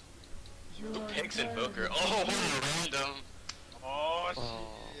it. Who Your picks turn Invoker? to Oh, pick. random. Oh shit. Oh.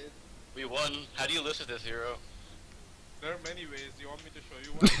 We won. How do you list this hero? There are many ways. Do you want me to show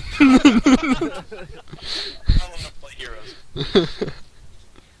you one? I want to play heroes.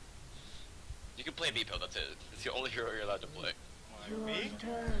 You can play Beepo, that's it. It's the only hero you're allowed to play. Your Me?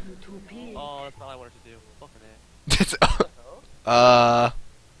 turn to pick. Oh, that's not what I wanted to do. Fucking it. That's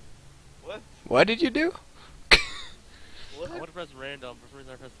What? what did you do? What? I want to press random, but for some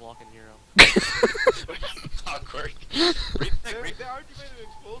reason I pressed lock and hero. Awkward. They Repick, aren't even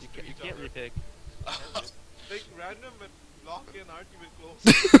close You to can't, you each can't other. repick. Like random and lock in aren't even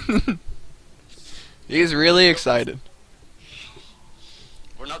close. He's really excited.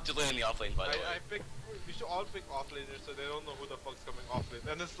 We're not delaying the offlane, by the way. I pick. We should all pick offlaners so they don't know who the fuck's coming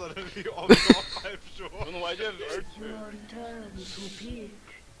offlane. And then suddenly all the top 5 show I don't know up. why do you have Earth Your turn to pick.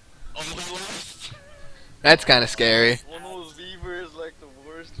 Oh, we lost. That's kind of scary. One of those Weaver is like the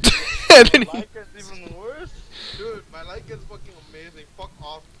worst. And then he- Lycan's even worse. Dude, my Lycan's fucking amazing. Fuck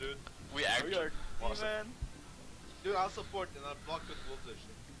off, dude. We Are actually you our lost. man? Dude, I'll support and I'll block with wolves and shit.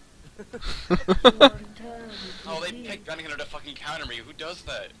 Your turn to Oh, they pick. picked Gunninger to fucking counter me. Who does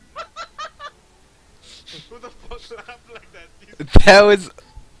that? Who the fuck laughed like that? Jesus. That was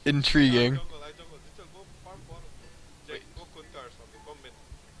intriguing. I jungle. Ditchel, go farm bottom. Jake, go Kunta or something. Go mid.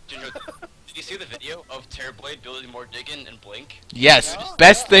 Did you see the video of Terrorblade building more Diggin and Blink? Yes,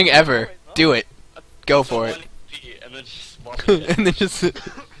 best thing ever. Do it. Go for it. 1 HP and then just walk it. And then just.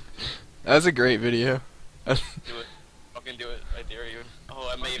 That was a great video. Do it. Fucking do it. I dare you. Oh,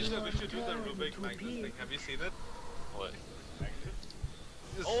 I may even... We should do the Rubik Magnus thing. Have you seen it? What?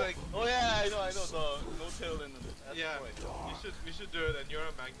 It's Oh, like, oh yeah, I know. The no tail in it. That's yeah, the point. we should do it, and you're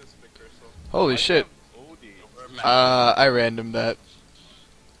a Magnus picker, so. Holy shit. OD. I randomed that.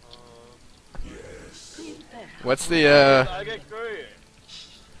 What's the I get curry.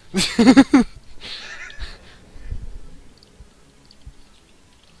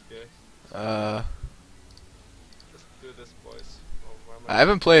 Okay, uh let's do this, boys. Oh, why am I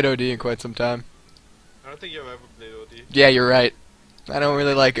haven't played OD in quite some time. I don't think you've ever played OD. Yeah, you're right. I don't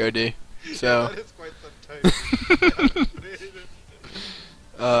really like OD. So That is quite some time. I haven't played it.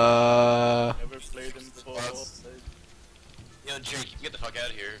 Never played him before. Yo, Jake, you can get the fuck out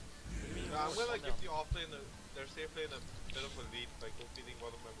of here. I'm gonna give the offlane their safe lane a bit of a lead by completing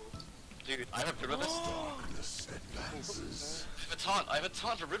one of my moves. Dude, I have a Ridmother. I have a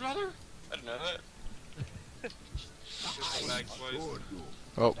taunt for Ridmother? I didn't know that. Just lag, boys.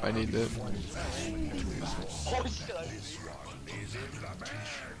 oh, I need that. Oh shit, I didn't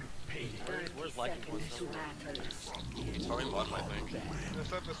Where's Lycan going? Seconds to battle. It's probably modern, I think. Let's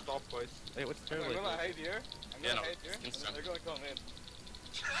have to stop, boys. Wait, what's I'm Terrorblade? gonna hide here. I'm Yeah, gonna no, hide here. And it's then done. they're gonna come in.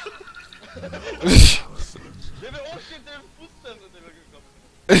 Oh shit, there's footsteps and they're gonna come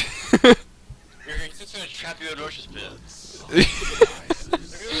in. You're just gonna trap you in Roche's pit. They're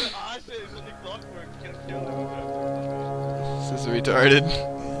gonna ah shit, it's only clockwork. You can kill them. This is retarded.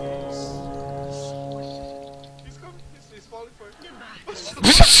 He's coming, he's falling for it.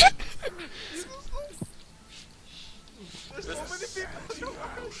 There's so many people.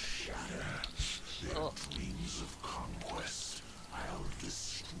 Oh,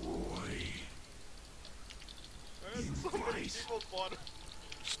 There's so many people bottom.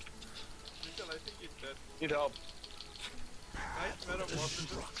 Mitchell, I think he's dead. Need help. Nice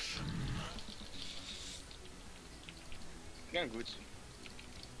metamorphosis. Again, Gucci.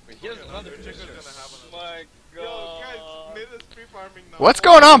 Wait, here's another Trigger's picture. gonna have another. My god. Yo, guys, mid is free farming now. What's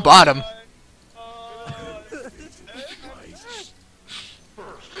going on bottom?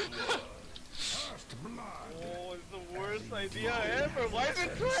 Oh, it's the worst idea ever. Why is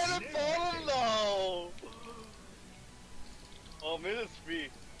it trying to bottom now? Oh, mid is free.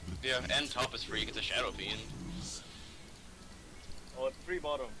 Yeah, and top is free, it's a Shadow Fiend. Oh, it's free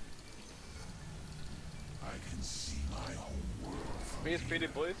bottom. Free is pretty,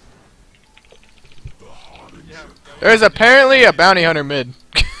 boys. Yeah, There's apparently a bounty hunter mid.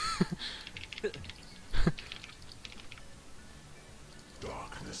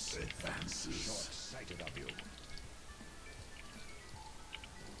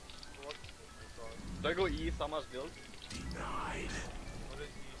 Do I go E, Sama's build? what is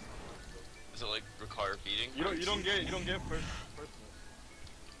Does it like require feeding? You don't get first move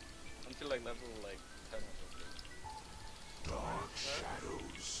until like level like 10 or something.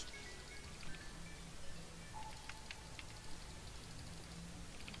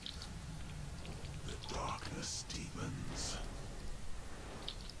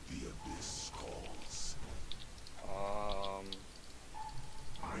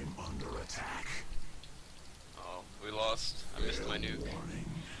 nuke.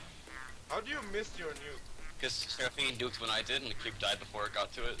 How do you miss your nuke? Because Seraphine nuked when I did, and the creep died before it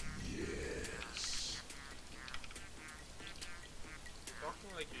got to it. Yes.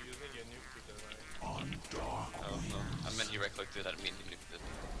 Talking like you're using your nuke to deny. On dark Oh, no. I meant he right-clicked it, I didn't mean he nuked it.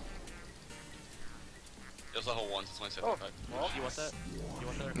 It was level 1, so it's only 75. You want that? You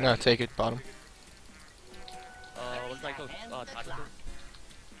want that? No, take it, bottom. What's that called? Tactical?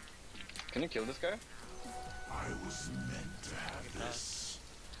 Can you kill this guy? I was meant to have this.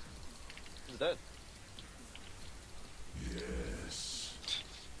 He's dead. Yes.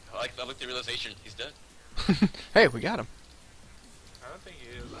 I like the realization, he's dead. Hey, we got him. I don't think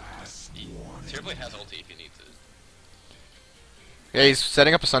he is. Last He warning. Terribly has ulti if he needs it. Yeah, he's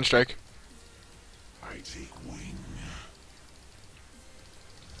setting up a sunstrike. I take wing.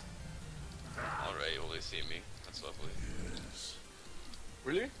 Alright, will they see me? That's lovely. Yes.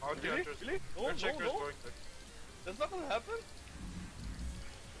 Really? Out the Really? hunters. Really? No, Earthshaker's no, no. going. That's not gonna happen.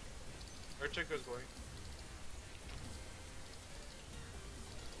 Earthshaker's going.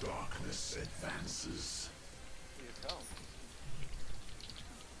 Darkness advances. Holy cow.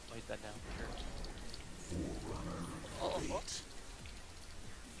 Oh, he's dead now. Sure. Forerunner. Fate.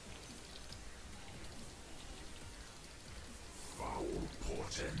 Foul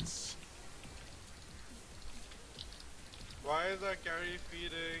portents. Why is that carry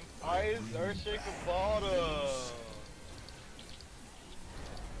feeding? Why is Earthshaker bottom?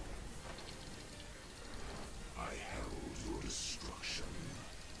 I herald your destruction.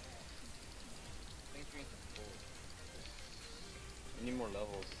 We need more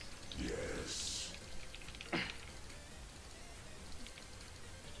levels. Yes.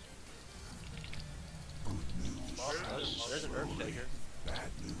 Good news. There's an Earthshaker. Bad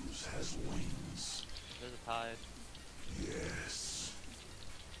news has wings. There's a tide. Yes.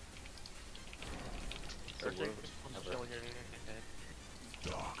 Earthshaker's chilling here. Okay.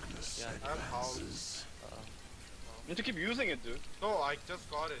 Darkness Yeah. advances. You need to keep using it, dude. No, I just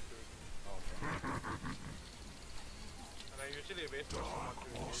got it, dude. And I usually wait for someone Dark to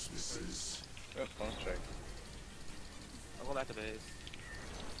engage. auspices. Yeah, contract. I'll go back to base.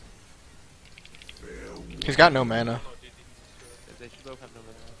 Fair He's got no mana. No, DD. They should both have no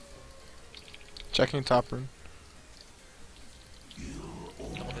mana. Checking top room.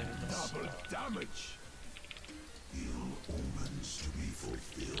 Double damage. double damage. Ill omens to be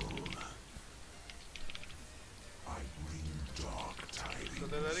fulfilled. I bring dark tidings. So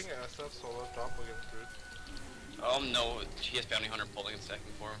they're letting SF solo top against Root. No, he has Bounty Hunter pulling and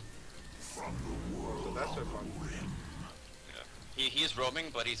stacking for him. From the world So that's of their fun. the rim. Yeah. He is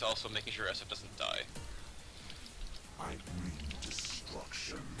roaming, but he's also making sure SF doesn't die. I bring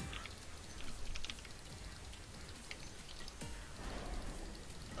destruction.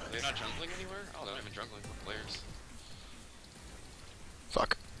 Are they not jungling anywhere? Oh, they're not even jungling with players.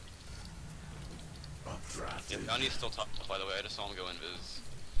 Fuck. Yeah, Updrafted. Bounty's still top, by the way, I just saw him go invis.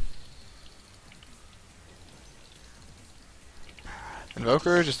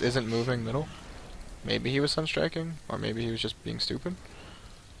 Invoker just isn't moving middle. Maybe he was sunstriking, or maybe he was just being stupid.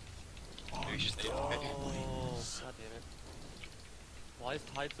 Maybe he's just AFK. Oh, god damn it. Why is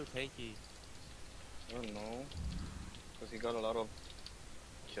Tide so tanky? I don't know. Because he got a lot of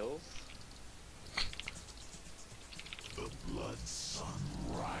kills. The blood sun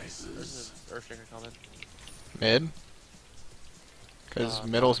rises. There's an Earthshaker coming. Mid? Because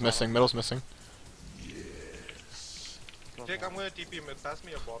middle's missing, middle's missing. Yes. Jake, I'm gonna TP mid. Pass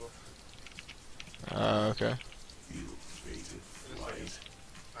me a bottle. Okay. Ill-fated In a flight. second.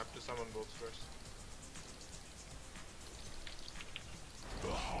 I have to summon both first.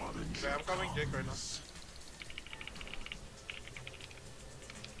 The harbinger Okay, I'm coming, Jake, right now. comes.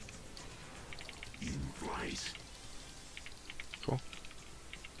 In flight.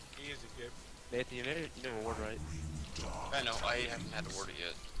 Easy, Gabe. Nathan, you know a ward, right? Bring dark I know, I haven't had to word it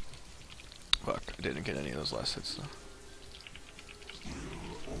yet. Fuck, I didn't get any of those last hits though.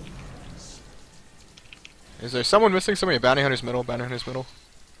 Is there someone missing? Somebody, bounty hunter's middle, bounty hunter's middle.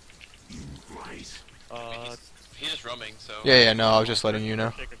 in flight. He's just roaming, so... Yeah, no, I was just letting you know.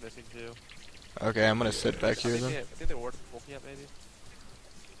 Earthshaker's missing too. Okay, I'm gonna sit back here I then. think they warded Volky up maybe.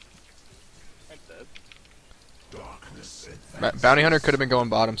 I'm dead. Darkness Ba advances. bounty hunter could have been going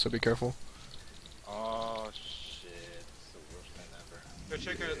bottom, so be careful. Oh shit. It's the worst thing ever.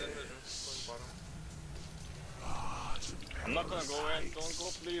 Earthshaker then going bottom. Ah, to I'm not gonna go in. Don't go,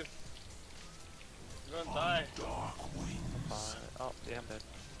 please. You're gonna die. dark wings. Oh, yeah, I'm dead.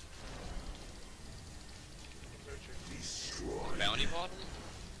 Destroy. Bounty bottom?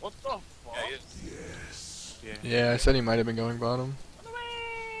 What the fuck? Yeah, he is. Yes. Yeah. Yeah, I said he might have been going bottom.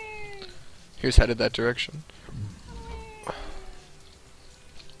 He was headed that direction.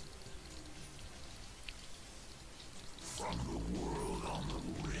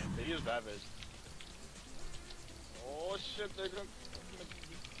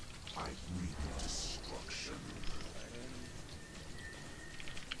 I bring destruction.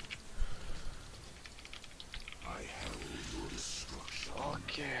 I herald your destruction.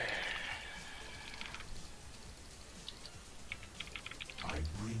 Okay. I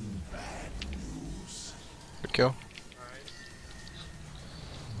bring bad news. Good kill. Nice.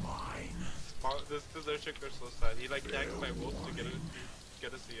 Mine. This Earthshaker's so sad. He like tanked my wolf to get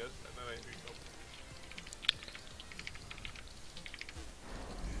a CS, and then I reached up.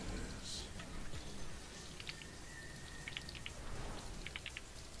 Yes.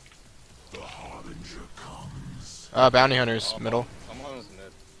 The Harbinger comes. Bounty Hunter's middle. Someone's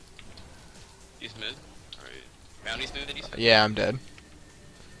mid. He's mid. Alright. Bounty's mid, he's mid. Yeah, I'm dead.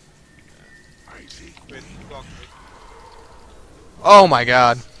 I take Wait, block me. Oh my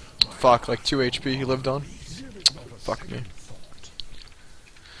god. Fuck, like 2 HP he lived on. Fuck me.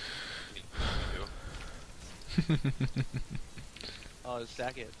 Oh,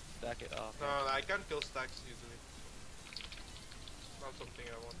 stack it. Stack it. Oh. No, I can't kill stacks easily. Not something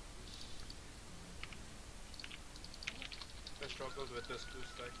I want. I struggled with this 2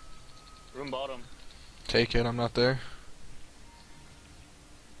 stack. Room bottom. Take it, I'm not there.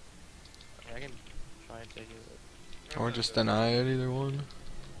 Okay, I can try and take it. Or just deny it, either one.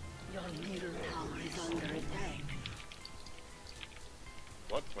 Your middle tower is under attack.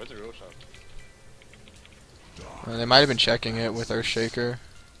 What? Where's the real shot? They might have been checking it with Earthshaker.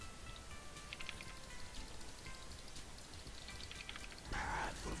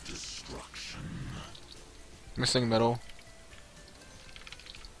 path of destruction. Missing middle.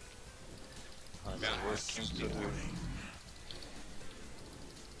 Man, where's Kingston?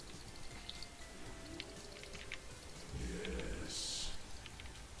 Yes.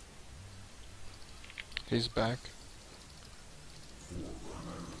 He's back.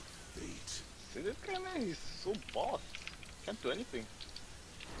 Forerunner of fate. See this guy, man? He's so boss. Can't do anything.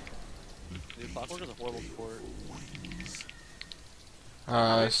 Dude, Clockwork is a horrible sport.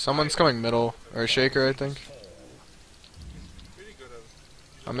 Someone's coming middle. Earthshaker, I think. Pretty good at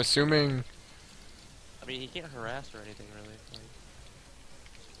it. I'm assuming... I mean, he can't harass or anything, really. Like,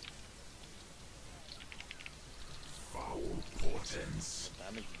 Foul portents.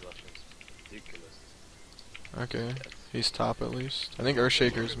 Damage reduction is ridiculous. Okay, he's top at least. I think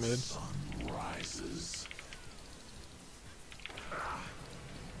Earthshaker's mid. Sun rises.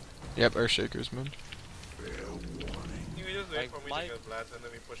 Yep, Earthshaker's mid. Fair warning. You just wait Like, for me my- to get blast and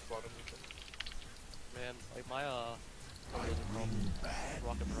then we push bottom. man, like my I bring bad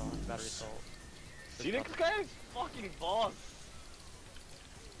rocket barrage, battery assault. See this guy is fucking boss.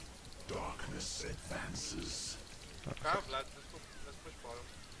 darkness advances. I have blast. Let's push bottom.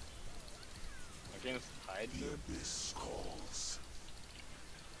 Against Hyde, The dude. abyss calls.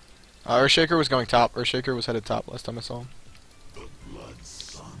 Earthshaker was going top. Earthshaker was headed top last time I saw him. The blood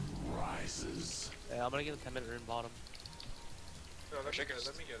sun rises. Yeah, I'm gonna get a 10-minute rune bottom. No, let me get Earthshaker's- it.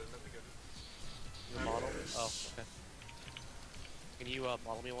 Let me get it. Let me get it. The model? Oh, okay. Can you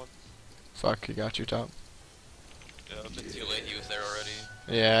model me one? Fuck, he got you top. Yeah, it's been too late, he was there already.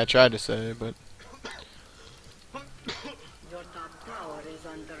 Yeah, I tried to say, but... Your top tower is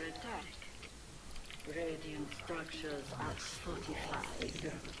under attack. Radiant structures are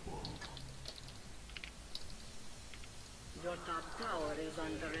fortified. Your top tower is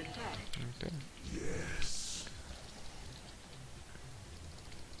under attack. Okay. Yes.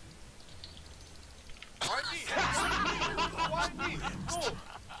 Why me? Why me? No!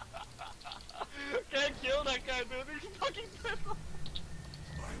 Can't kill that guy, dude. He's fucking dead.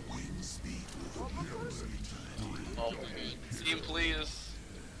 My wings beat with the hero's eternity. Oh my god. Team, please.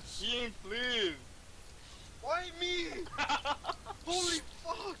 Team, please. Why me? Holy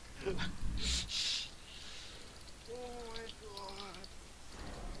fuck! Oh my god.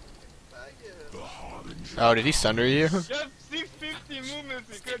 Faggot. The harbinger. Oh, did he sunder you? You have 650 movements.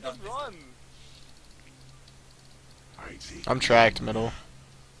 You could just run. I take I'm tracked middle.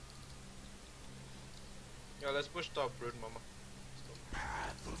 Yeah, let's push top, brood mama.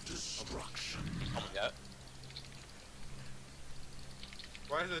 path of destruction. Oh my god.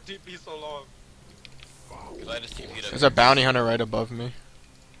 Why is the TP so long? Foul. Cause I just TP'd There's a bounty hunter right above me.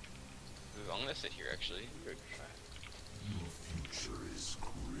 I'm gonna sit here actually. Your future is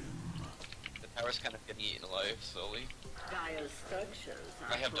grim. The tower's kind of getting eaten alive slowly. Dire structures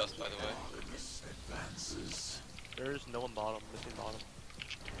are I have dust, by the way. Darkness advances. There's no one bottom, missing bottom.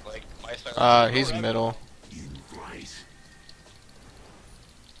 Like, my spiral. He's middle. In flight.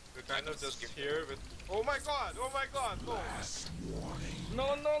 We're kind of just here with. Oh my god! Oh my god! No! Last warning.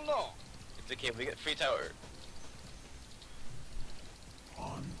 No, no, no. It's okay, we get free tower.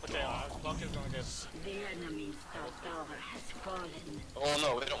 On What Okay, Buck is gonna get. The enemy's top tower has fallen. Oh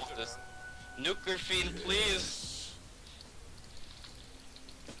no, we don't want this. Nuclear fiend, please.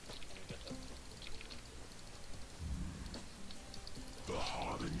 The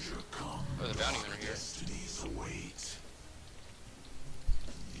harbinger comes. There's a bounty hunter here. Destinies await.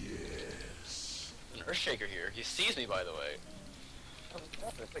 Yes. An Earthshaker here. He sees me, by the way.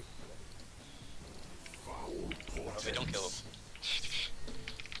 Foul Okay, don't kill him. portents.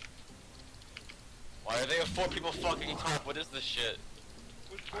 Why are they a 4 people fucking top? What is this shit?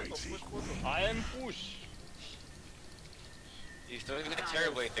 I am push. He's doing the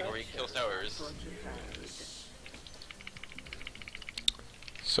terrible thing where he kills towers.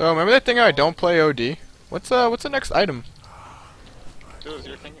 So remember that thing I don't play OD? What's the next item? Dude,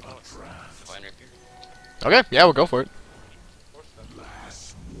 you're thinking about Divine Rapier. Okay, yeah, we'll go for it.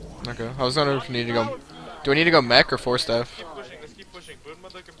 Last Okay, I was wondering if you need to go. Do I need to go mech or 4-staff? Keep pushing, let's keep pushing.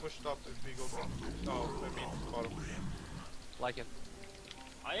 Broodmother can push top if we go from. No, I mean bottom. Like it.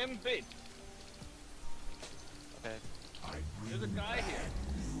 I am bait. Okay. There's a guy here.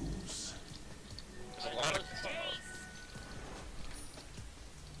 There's a lot of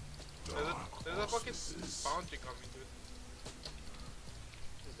There's a fucking bounty coming, dude.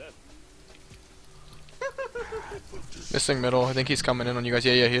 Who's that? Missing middle. I think he's coming in on you guys.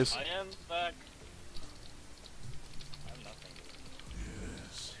 Yeah, he is. I am back. I'm nothing.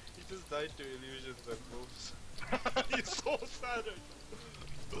 yes. He just died to illusions and moves. He's so sad.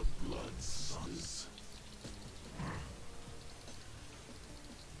 The blood suns.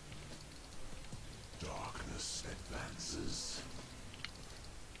 Darkness advances.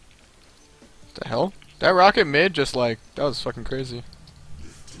 The hell? That rocket mid just like that was fucking crazy.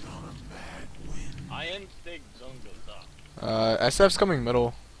 Lifted on a mad wind. I am big jungle dog. SF's coming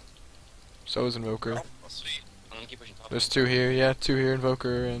middle. So is Invoker. Oh, sweet. I'm gonna keep pushing top. There's 2 here. Yeah, 2 here.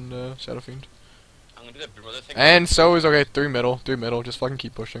 Invoker and Shadow Fiend. I'm gonna do that Broodmother thing. And so is okay. 3 middle. 3 middle. Just fucking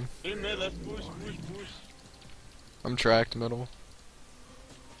keep pushing. 3 mid, let's push. I'm tracked middle.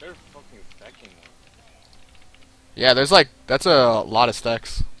 They're fucking stacking one. Yeah, there's like that's a lot of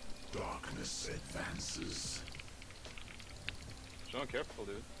stacks. Darkness advances. Sean, careful,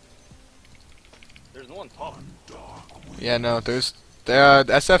 dude. There's no one top. Dark wind. Yeah, no, there's the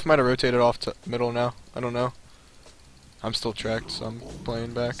SF might have rotated off to middle now. I don't know. I'm still tracked, so I'm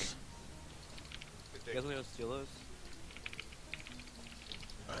playing back. You guys want to steal those?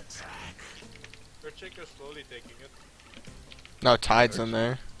 Attack. Earthshaker's slowly taking it. No, Tide's in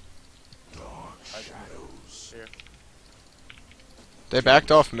there. Dark shadows. Here. They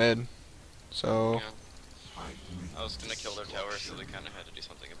backed off mid, so Yeah. I was gonna kill their tower, so they kinda had to do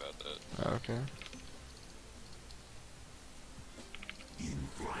something about that. okay. In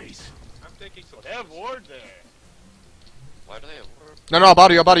flight. I'm taking some. They have ward there. Why do they have war? No, I'll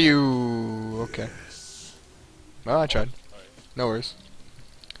bother you. Okay. Well, I tried. Alright. No worries.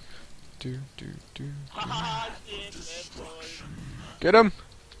 Haha, shit, bad boy. Get him!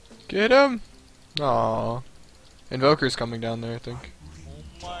 Get him! Aww. Invoker's coming down there, I think.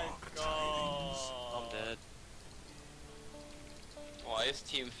 Oh my god. I'm dead. Why is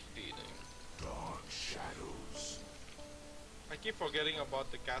team feeding? Dark shadows. I keep forgetting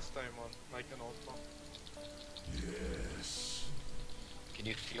about the cast time on like an Ultra. Yes. Can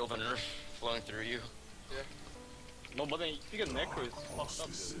you feel the nerf flowing through you? No, but then you think a necro is fucked up,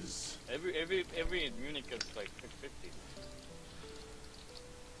 dude. Offices. Every Munich gets like 650.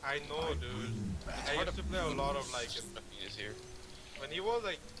 I know, dude. I used to play a lot of like it. He is here. When he was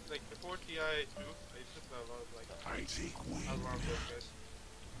like before TI 2, I used to play a lot of like I take wind. around those guys.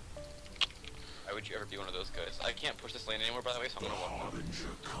 Why would you ever be one of those guys? I can't push this lane anymore, by the way, so I'm The gonna walk down.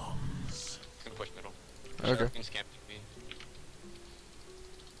 harbinger comes. I'm gonna push middle. Okay. Everything's camping me.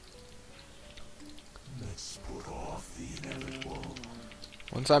 Let's put off the inevitable.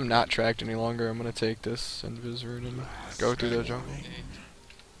 Once I'm not tracked any longer, I'm gonna take this Invis rune and go through the jungle.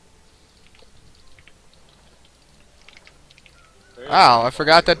 Ow, I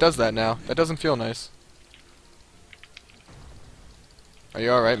forgot that does that now. That doesn't feel nice. Are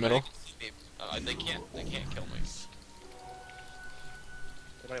you alright, middle? They can't kill me.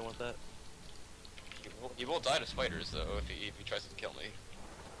 Anybody want that? He will die to spiders though if he tries to kill me.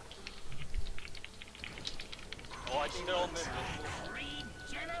 Oh, I think they're all mid.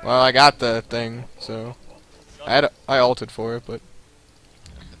 Well, I got the thing, so I ulted for it, but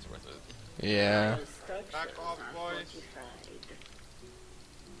That's worth it. yeah. Back off, boys.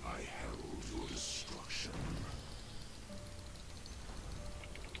 I herald your destruction.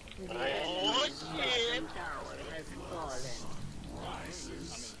 Oh shit! Tower has fallen. I mean,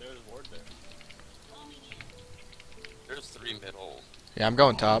 there's ward there. There's 3 middle. Yeah, I'm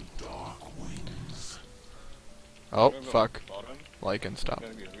going top. Oh, I'm gonna go fuck. bottom. Like and stop.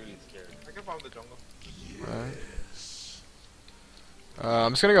 I'm gonna be really scared. I can farm the jungle. Alright.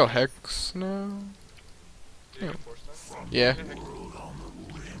 I'm just gonna go Hex now. You can force that. Yeah.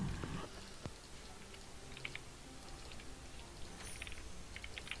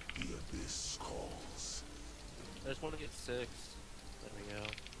 The abyss calls. I just want to get 6. There we go.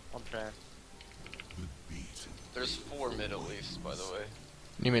 I'm tracked. The beat. There's 4 mid at least, by the way.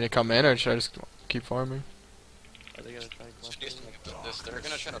 Need me to come in or should I just keep farming? Are they gonna try and Should collect do me? something about this. They're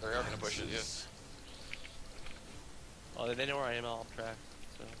gonna try to. They are gonna push it. Yeah. Oh, they know where I am. I'm tracked.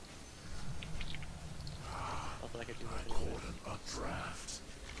 So. Nothing I can do much anyway. A draft.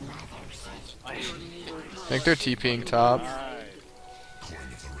 I think they're TPing top. Nice. Coin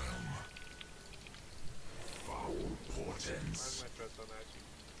of the realm. Foul Where's portents. my threats on that?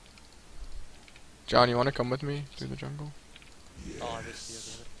 John, you wanna come with me through the jungle? Oh, I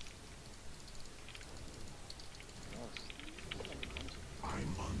missed you.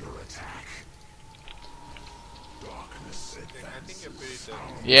 I'm under attack. Darkness I think you're pretty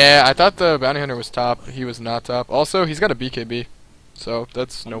dead. Yeah, I thought the bounty hunter was top. He was not top. Also, he's got a BKB. So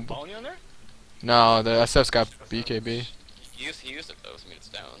that's no. Bounty on there? No, the SF's got BKB. He used it though, so I mean it's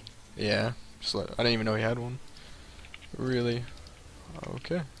down. Yeah. Just I didn't even know he had one. Really?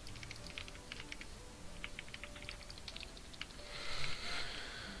 Okay.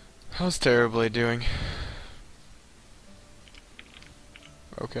 How's Terribly doing?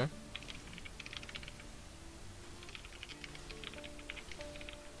 Okay.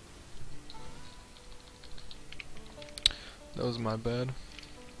 That was my bad.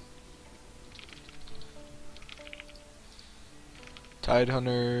 Tide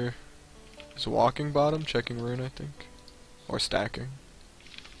Hunter is walking bottom, checking rune, I think. Or stacking.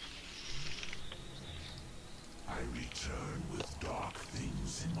 I return with dark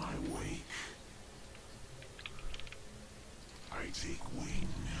things in my wake. I take wing.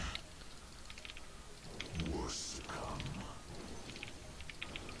 Worse to come.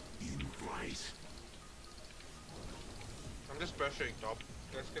 Invite. I'm just pressuring top.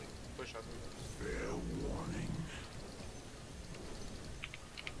 You guys can push us. Fair warning.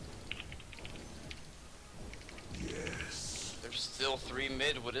 Yes. There's still 3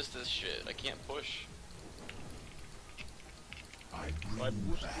 mid. What is this shit? I can't push. I bring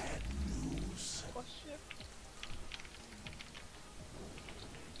bad news.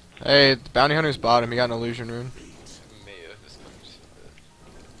 Hey, the bounty hunter's bottom, he got an illusion rune. Maya, this comes.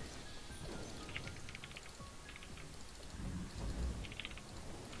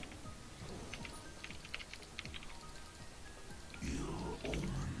 Ill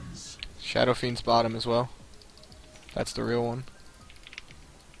omens. Shadow Fiend's bottom as well. That's the real one.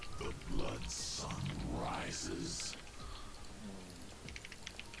 The blood sun rises.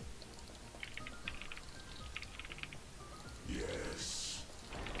 Yes.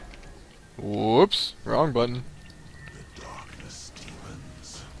 Whoops, wrong button. The darkness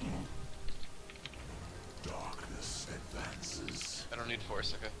deepens. Darkness advances. I don't need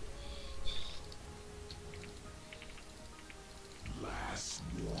force. Okay. Last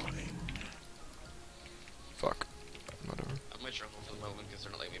warning. Fuck. Whatever. I might struggle for the moment because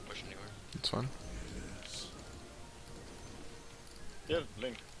they're not letting me push anywhere. It's fine. Yes. You have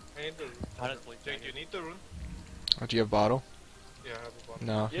blink. I need the rune. How does Blink Jake, bang you it? need the rune? Oh, do you have bottle? Yeah, I have a bottle.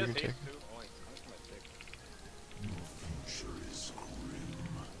 No, Yes, you can he take. has two. Oh, he's coming to my stick. Your future is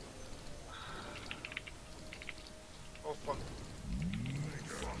grim. Oh fuck.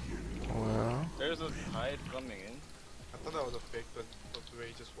 Well, There's a tide coming in. I thought that was a fake, but that's the way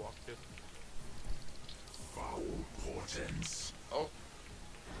he just walked in. Foul portents. Oh,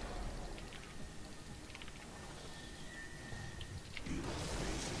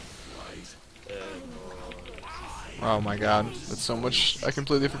 Light. oh my god, that's so much. I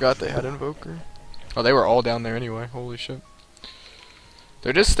completely forgot they had Invoker. Oh, they were all down there anyway. Holy shit.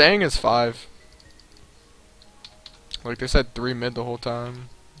 They're just staying as 5. Like they said 3 mid the whole time.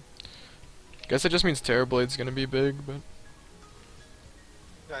 Guess it just means Terrorblade's gonna be big, but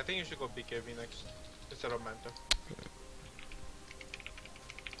Yeah, I think you should go BKB next instead of Manta.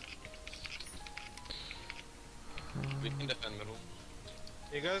 we can defend middle.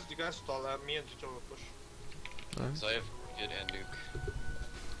 You guys stall at me and Jicho will push. So I have Kid and Nuke.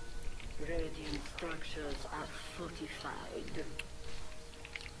 Radiant structures are fortified.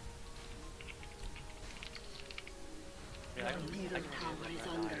 Yeah, I can Middle tower is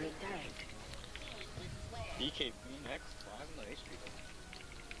under attack. BKB next? Well, I have no HP though.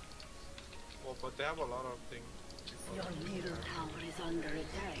 Well, but they have a lot of things. Your middle tower is under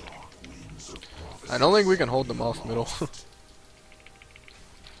attack. Wings of prophecy. I don't think we can hold them off middle.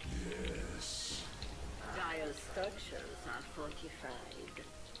 structures are fortified.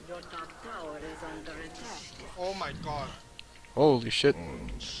 Your top tower is under attack. Oh my god. Holy shit.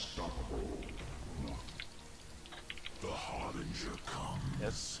 Unstoppable. The Harbinger comes.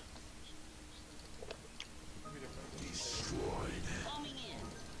 Yes. Destroyed.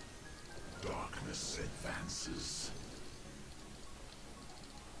 Darkness advances.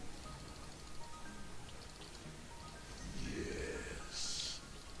 Yes.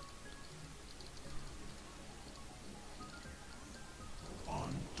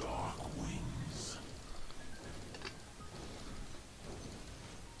 On dark wings.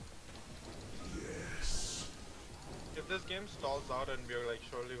 Yes. If this game stalls out and we're like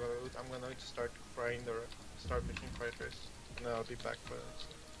surely gonna lose, I'm gonna start making fried rice. And then I'll be back for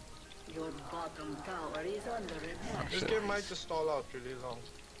it. Your bottom tower is under attack. This game might just stall out really long.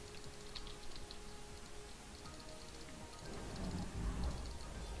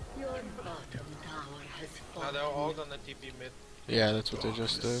 Your bottom tower has Now fallen. they're all gonna TP mid. Yeah, that's what they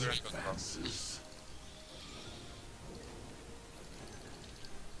just did. Advances.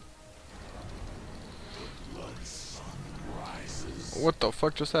 Blood sun rises. What the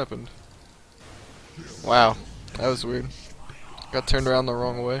fuck just happened? Wow, that was weird. Got turned around the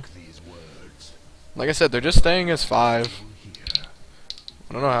wrong way. These words. Like I said, they're just staying as 5.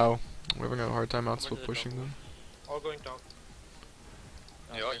 I don't know how. We're having a hard time out still pushing them. All going down.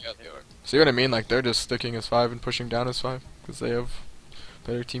 They are, yeah, they are. See what I mean? Like they're just sticking as 5 and pushing down as 5 because they have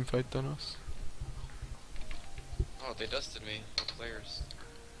better team fight than us. Oh, they dusted me. No players.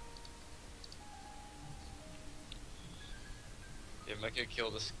 Yeah, I could kill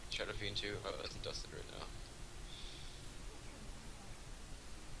this Shadow Fiend too if I wasn't dusted right now.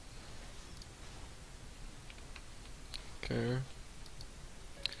 Okay.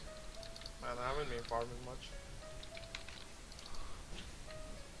 Man, I haven't been farming much.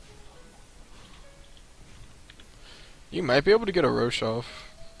 You might be able to get a Roche off,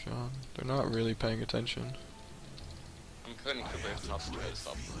 John. They're not really paying attention. I'm cutting the wave top to try to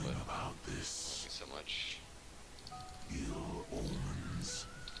stop them, but About this. so much. Ill omens.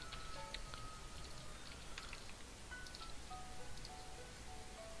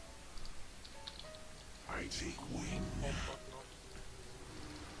 I take wing. Oh fuck no.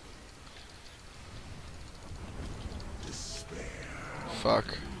 Despair.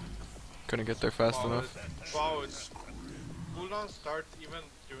 Fuck. Couldn't get there fast Wow, enough. Wow, it's cooldown starts even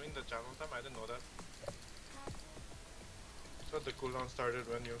during the channel time. I didn't know that. So the cooldown started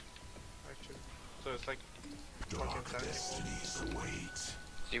when you actually. So it's like fucking Dark time. destinies await.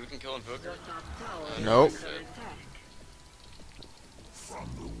 See, we can kill Invoker. Your top tower is Nope. under attack. From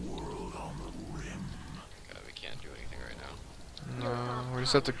the world on the rim. God, we can't do anything right now. No, we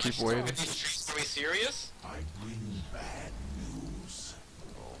just have to keep waiting. Are we serious? I bring bad news.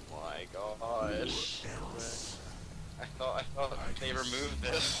 Oh my gosh. Else. I thought they removed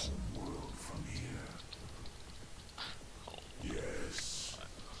this. World from here. Yes.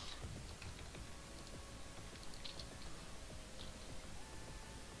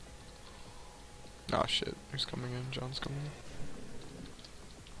 Oh shit, who's coming in? John's coming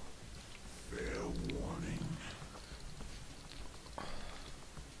in. Fair warning.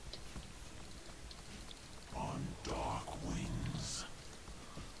 On dark wings.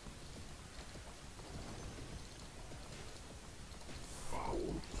 Foul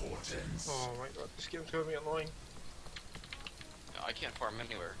portents. Oh my god, this game's gonna be annoying. No, I can't farm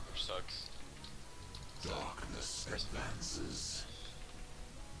anywhere, which sucks. Darkness advances.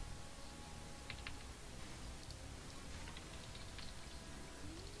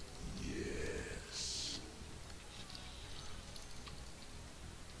 Yes.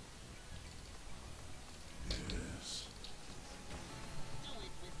 Yes.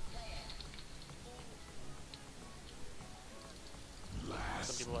 Last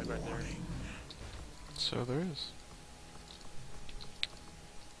Some people like right there. warning. So there is.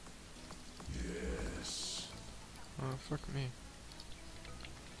 Yes. Oh fuck me.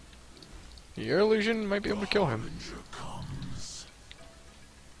 Your illusion might be able to kill him. Harbinger comes.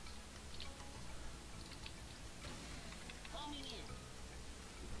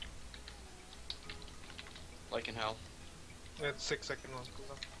 Like in hell. It's 6 second on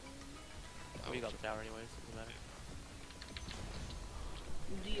cooldown. We got the tower anyways, doesn't matter.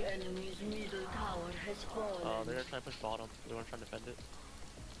 The enemy's middle tower has fallen. They're gonna try and push bottom. We wanna try and defend it.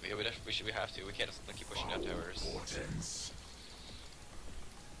 Yeah, we have to. We can't just keep pushing down towers. Portents.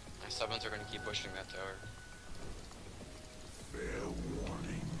 My summons are gonna keep pushing that tower. Fair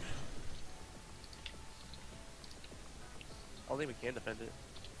warning. I don't think we can defend it.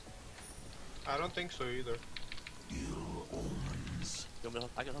 I don't think so either. Ill omens. You want me to,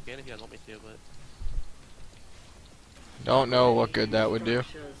 I can help Gannon if you guys want me to, but Don't know what good that would do.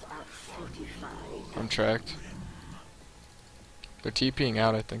 Structures are fortified. I'm tracked. They're TPing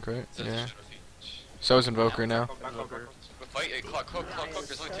out, I think, right? Says Yeah. trophy. So is Invoker now. Come back, come back. But fight, hey, clock, there's only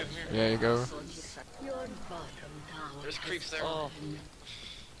two of them here. Yeah, you go. Your bottom tower. There's creeps there. Oh,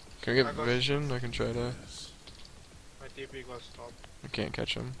 Can we get vision? I can try to. My TP got stopped. I can't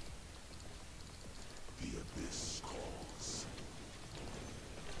catch him. The abyss calls.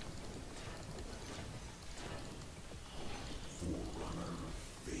 Forerunner of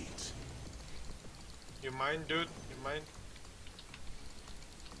fate. You mind, dude? You mind?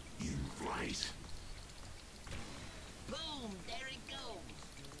 In flight. Boom! There it goes.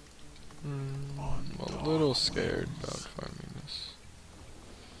 I'm a little scared about farming this.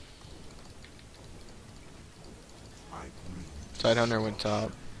 I bring Tidehunter went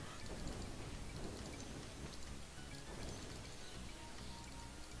top.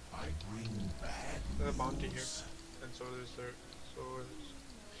 I bring bad There's a bounty here. news. And so is there. So is.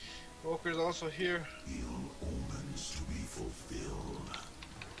 Walker's also here. Ill omens to be fulfilled.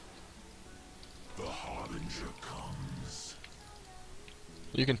 The harbinger comes.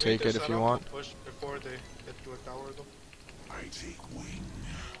 You can take it if you want. Push before they get to a tower though. I take wing.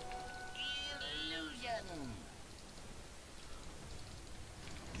 Illusion.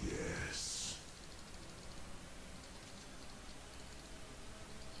 Yes.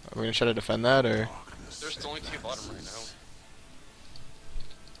 Are we gonna try to defend that, or? Darkness There's only two bottom right now.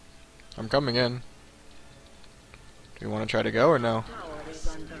 I'm coming in. Do you want to try to go or no? Tower is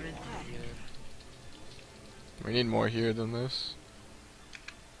under attack. We need more here than this.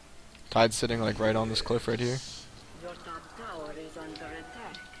 Tide's sitting like right on this cliff right here. Your top tower is under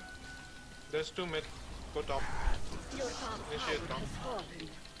attack. There's two mid. Go top. Your top Initiate tower top. has fallen.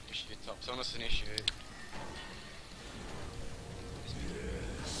 Initiate top. Someone must initiate.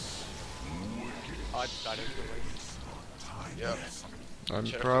 I died instantly. Yep. I'm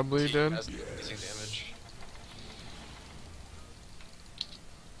Shadow probably King dead. has amazing damage.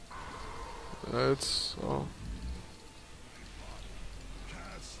 That's all.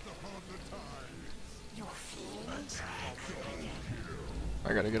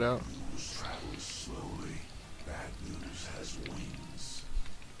 I gotta get out. News travels slowly. Bad news has wings.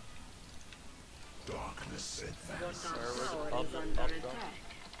 Darkness Your advances. top tower is under attack.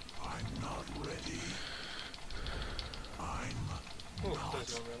 I'm not ready. I'm Oh,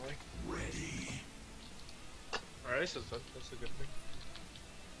 there's no melee. ready. Alright, so that's a good thing.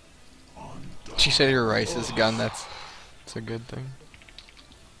 On She said your rice is gun. That's a good thing.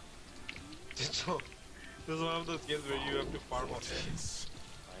 So, this is one of those games where you have to farm off.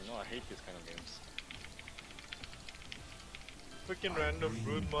 I know, I hate these kind of games. Freaking random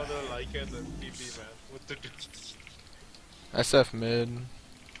brood mother, Lycan, and PP, man. What to do? SF mid. I'm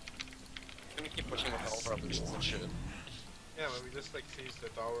gonna keep pushing with all of our options and shit. Yeah, man, we just like seize the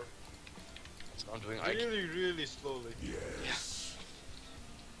tower. That's what I'm doing. Really, really slowly. Yes.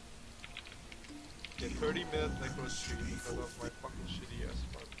 Okay, 30 minutes necro stream because of my fucking shitty ass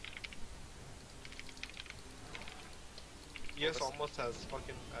farm. Yes, almost has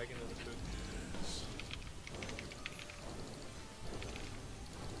fucking Agonist too.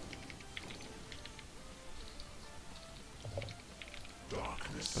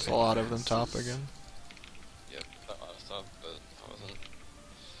 Darkness There's a lot of them top again. Yep, that last stuff, but I wasn't.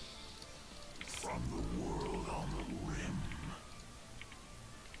 from the world on the rim.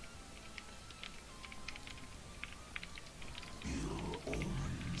 Ill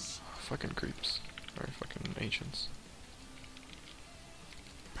omens. Fucking creeps. Or fucking ancients.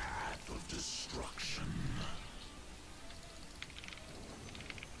 Path of destruction.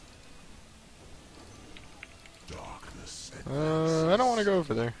 Darkness I don't want to go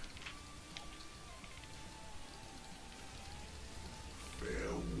over there. fair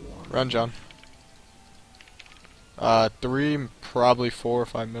warning. Run, John. 3, probably 4 or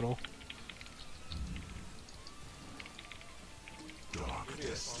 5 middle. Dark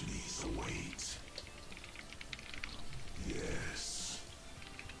destinies await. Yes.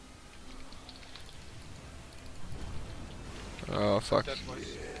 Oh, fuck. That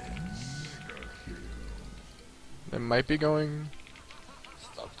was They might be going.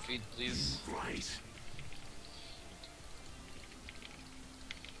 Stop feed, please. Right.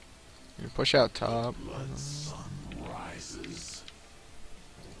 You push out top. Blood sun rises.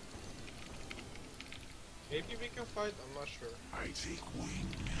 maybe we can fight. I'm not sure. I take wing.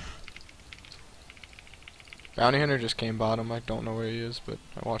 Bounty Hunter just came bottom. I don't know where he is, but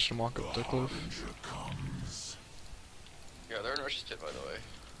I watched him walk The up the cliff. harbinger comes. Yeah, they're in Russia's tip, by the way.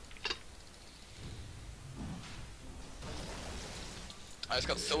 I just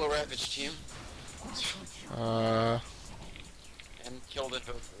got solo ravage team. And killed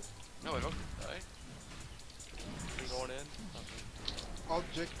Invoker. No, Invoker died. You going in?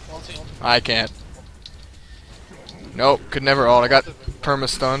 Object, alt. I can't. Nope, could never ult. I got perma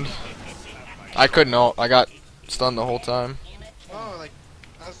stunned. I couldn't ult. I got stunned the whole time. Oh, like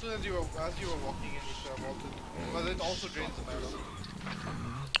as soon as you were walking in, you should have ulted. But it also drains the mana.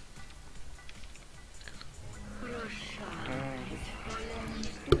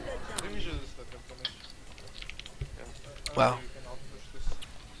 Maybe we should just let them finish. Yeah. Wow. We can outpush this.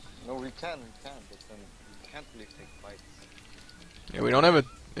 No, we can, but then we can't really take fights. Yeah, we don't have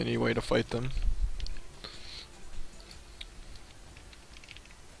any way to fight them.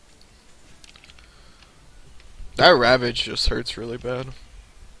 That Ravage just hurts really bad.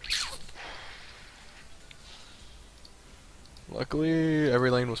 Luckily, every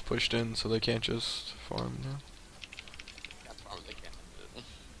lane was pushed in, so they can't just farm now. Yeah, farm they can't do it.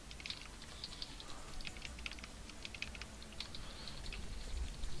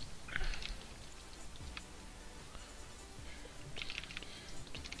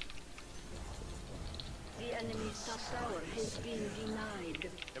 The enemy's top tower has been denied. Hey,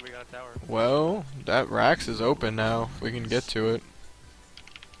 we got a tower. Well, that Rax is open now. We can get to it.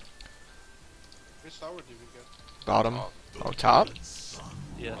 Which tower did we get? Bottom. Oh, top?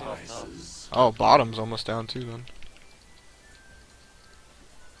 Yeah, it's all top. Oh, bottom's almost down too then.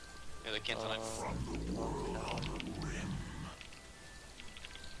 Yeah, they can't deny.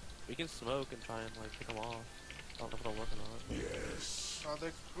 We can smoke and try and like pick them off. I don't know if it'll work or not. Yes.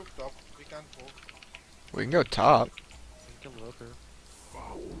 They're grouped up. We can't move. We can go top. We can kill Invoker.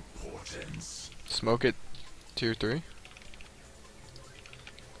 Foul portents. Smoke it. Tier 3.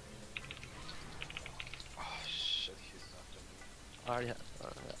 Oh shit, he's not jumping. I already have.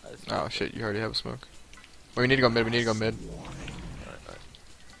 Oh shit, you already have a smoke. We need to go mid, we need to go mid. Alright.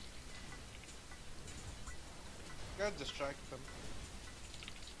 Gotta distract them.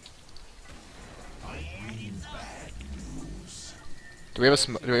 Do we have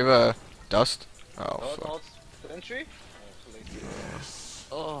a dust? Oh No, fuck. no, it's entry? Oh, too late.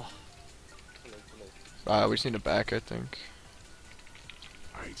 Oh. Too late, too late. We just need a back, I think.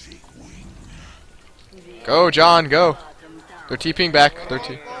 I take wing. Go, John, go! They're TPing back. They're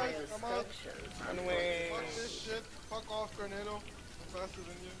T. Come on. Run away. Fuck this shit. Fuck off, Tornado. I'm faster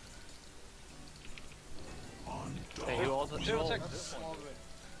than you. Hey, you all the Zero you sec. That's a small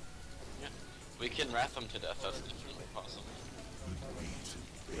win. We can wrath them to death. That's definitely possible.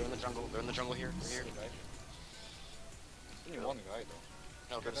 They're in the jungle. They're in the jungle here. They're here. Only one guy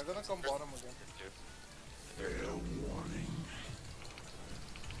though. No, Okay, they're gonna come bottom again. Fair warning.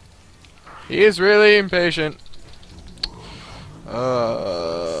 He is really impatient.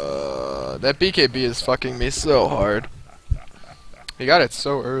 That BKB is fucking me so hard. He got it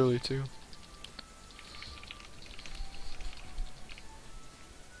so early too.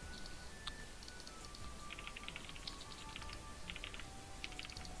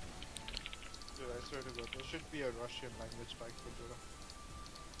 Dude, I swear to God, there should be a Russian language pack for Dota.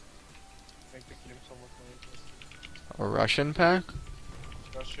 Make the game somewhat more interesting. A Russian pack?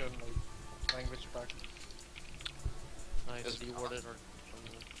 Russian, like, language pack. nice. Is- You warded or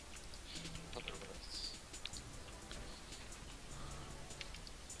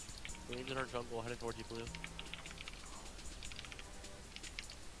Queen's in our jungle, heading towards you, blue.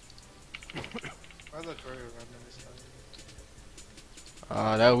 Why the courier random this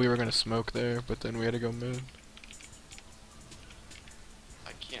time? That we were gonna smoke there, but then we had to go mid.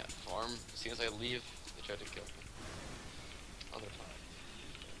 I can't farm. As soon as I leave, they try to kill me. Other time.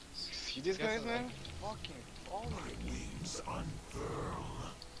 See these Guess guys, it's man? like- Fucking falling. Wings unfurl.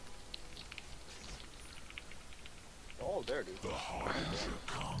 They're all there, dude. The harbinger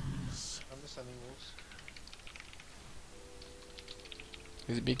comes. I'm just sending moves.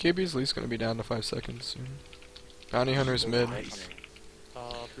 His BKB's at least gonna be down to 5 seconds soon. Bounty Hunter's mid.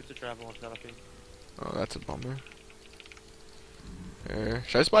 Boots of travel on Canopy. Oh, that's a bummer. Should I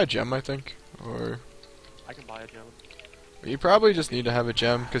just buy a gem, I think? Or... I can buy a gem. You probably just need to have a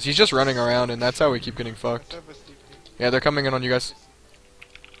gem, because he's just running around, and that's how we keep getting fucked. Let's have a sleep team. Yeah, they're coming in on you guys.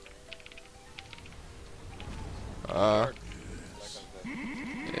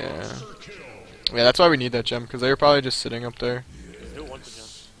 Yeah. Yeah, that's why we need that gem, because they were probably just sitting up there. Who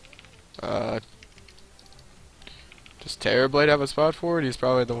wants a gem? Does Terrorblade have a spot for it? He's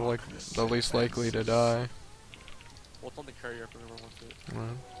probably the least likely to die. Well, it's on the courier if whoever wants it.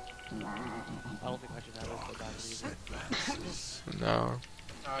 Well, I don't think I should have it, but I either. no.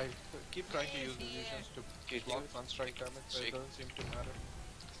 I keep trying to use illusions to block non-strike damage, but it doesn't seem to matter.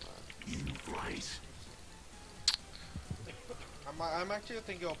 In flight. I'm actually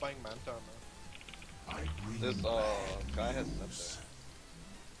thinking of buying Manta now. This guy has left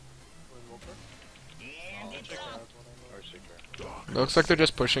Invoker? there. Check it out, whatever. Or Shaker. Looks like they're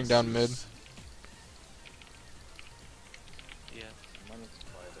just pushing down mid. Yeah. I might need to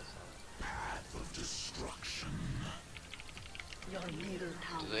try this out. Path of destruction. Your middle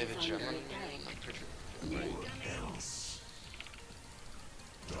tower Do they have a is gem under on attack. I'm pretty sure. Else.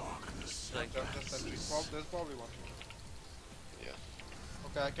 Darkness. Like, Just send me. There's probably one. Yeah.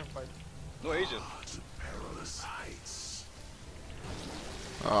 Okay, I can fight. No agent. To perilous heights.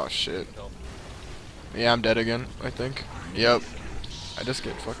 Oh shit. Yeah, I'm dead again, I think. Yep. I just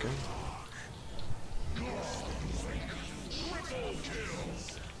get fucking...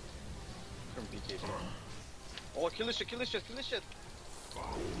 From PK. Oh, kill this shit, kill this shit, kill this shit.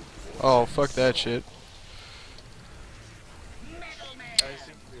 Oh, fuck that shit. I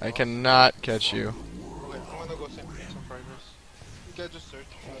see. I cannot catch you. Okay, I'm gonna go send some fighters. You can just search.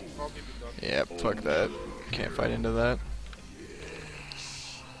 Probably be done. Yep, fuck that. Can't fight into that.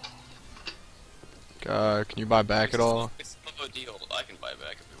 God, can you buy back at all? It's no deal. I can buy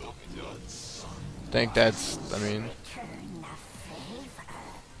back if you want me to. I think that's, I mean...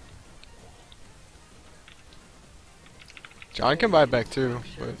 John can buy back too,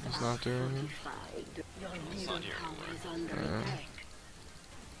 but he's not doing it. Your It's middle not here tower anymore. is under Yeah. attack.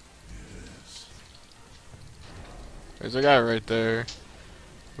 There's a guy right there.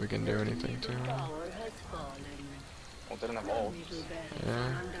 We can do anything to Middle him. tower has fallen. Oh, they don't have Your ult. middle barracks Yeah.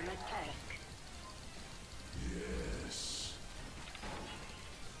 are under attack. Yes.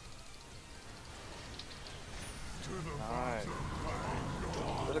 Nice.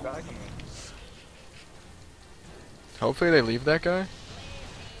 There's a guy coming. Hopefully they leave that guy.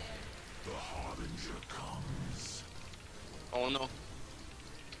 The harbinger comes. Oh no.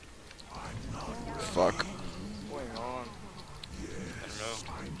 I'm not Fuck. What's going on? I don't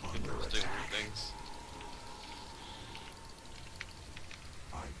know. People are doing weird things.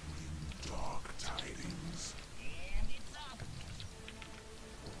 I bring dark tidings.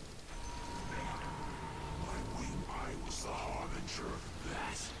 My wing eye was the harbinger of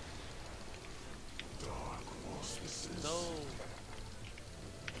that. Dark auspices. no.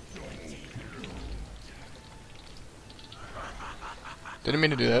 Didn't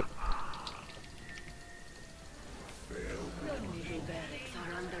mean to do that. Your middle barracks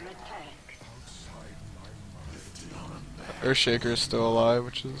are under attack. Earthshaker is still alive,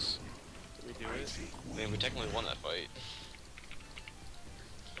 which is... Did we do it? I mean, we technically won that fight.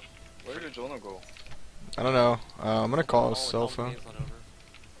 Where did Jonah go? I don't know. I'm gonna call his Oh, cell the phone. game's not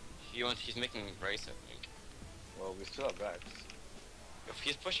over. He's making rice, I think. Well, we still have Rex. If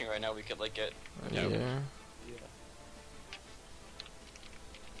he's pushing right now, we could like get. Yeah. Yeah.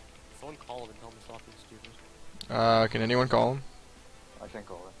 Someone call him and tell him to stop being stupid. Can anyone call him? I can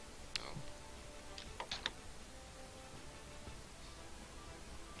call it.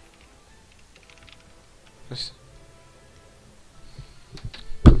 Just...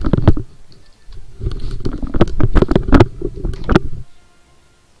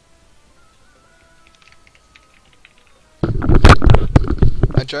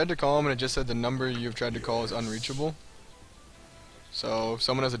 I tried to call him and it just said the number you've tried to call is unreachable. So if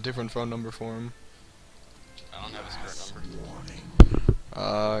someone has a different phone number for him, I don't have his current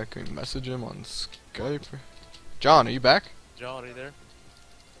number. can we message him on Skype? John, are you back? John, are you there?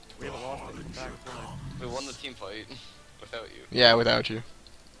 We haven't lost it. We're back. It's fine. We won the team fight without you. Yeah, without you.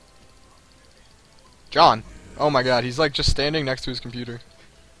 John! Oh my god, he's like just standing next to his computer.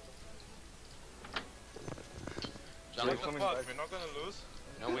 John, We're what the coming fuck? back. We're not gonna lose?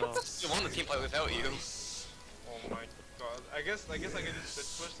 No, we won the team fight without you. Oh my god. I guess I can just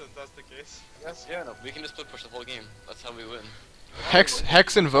split push since that's the case. Yes, Yeah, no, we can just split push the whole game. That's how we win.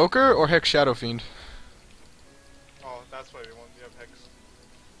 Hex Invoker or Hex Shadow Fiend? Oh, that's why we won. We have Hex.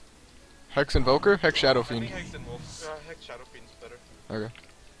 Hex Invoker, Hex Shadow I think Fiend. Hex and Wolf. Hex Shadow Fiend's better. Okay.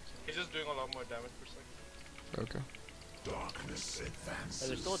 He's just doing a lot more damage per second. Okay. Darkness Hey, advances.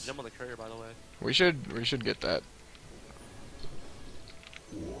 there's still a gem on the courier, by the way. We should get that.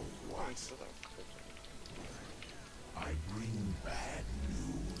 What? I bring bad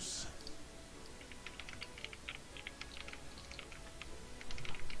news.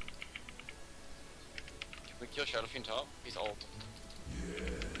 Can we kill Shadow Fiend top? He's ult.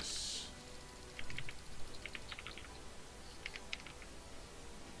 Yes.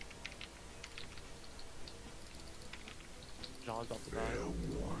 John's about to die. Fair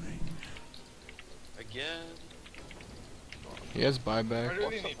warning. Again. He has I buyback.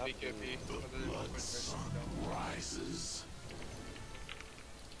 really need BKB. The blood sun rises.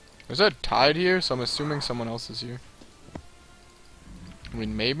 There's a tide here, so I'm assuming someone else is here. I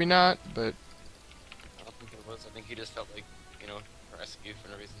mean, maybe not, but was. I think he just felt like, you know, harassing you for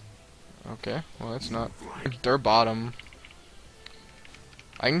no reason. Okay, well that's not. They're bottom.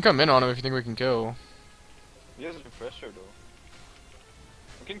 I can come in on him if you think we can kill. He has a pressure though.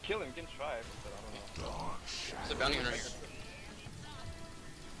 We can kill him, we can try, but I don't know. There's a bounty hunter here.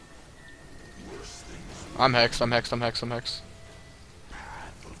 I'm hexed, I'm hexed, I'm hexed, I'm hexed.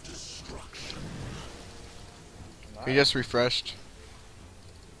 He just refreshed.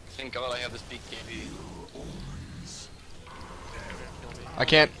 Thank God I have this big KB. I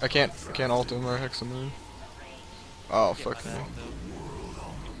can't ult him or hex him in. Oh, fuck me.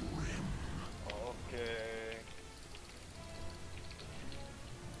 Okay.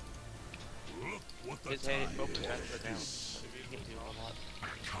 His head, both his guys are down. He can't do a lot.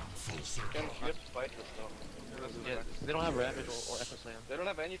 We have to fight this though. Yeah, they don't have Ravage or Echo Slam. They don't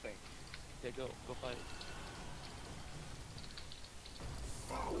have anything. Yeah, go fight.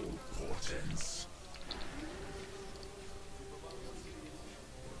 Foul portents.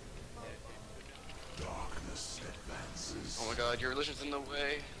 Darkness advances. Oh my God, your religion's in the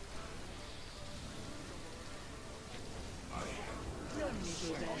way. Your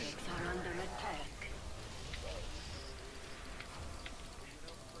middle barracks are under attack.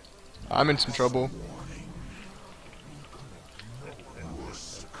 I'm in some trouble.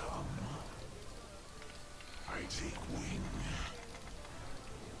 Worse to come. I take wing.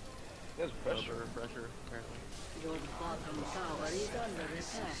 There's pressure. Pressure, apparently. Your bottom tower is under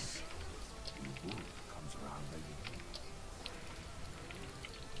attack.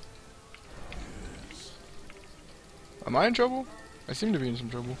 Am I in trouble? I seem to be in some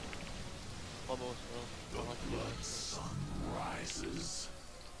trouble. Almost, well, The sun rises.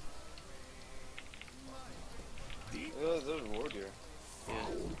 There's a ward here.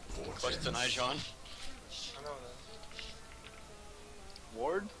 Clutch deny, John. I know that.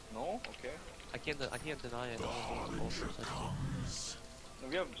 Ward? No? Okay. I can't deny it. No,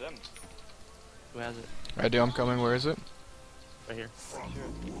 we have gems. Who has it? I do, I'm coming, where is it? Right here.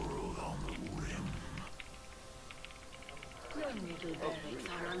 Your middle barracks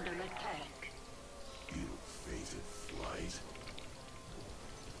are under attack. Ill-fated flight.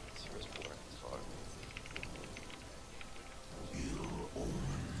 Ill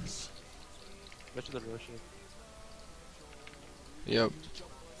omens. Much of the Roshi. Yep.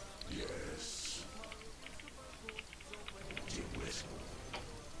 Yes. Dimwit.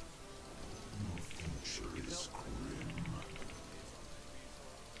 The future is grim.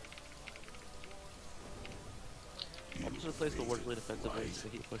 I'm just gonna place the ward really defensively so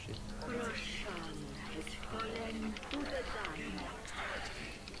he keep pushing. Roshan has fallen to the sun.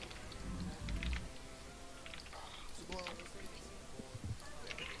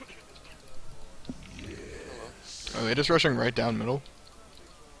 Oh, they're just rushing right down middle.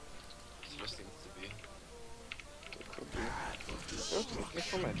 This seems to be. Make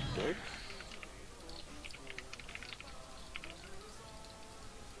so much dick.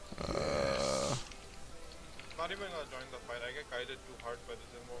 Not even gonna join the fight. I get guided too hard by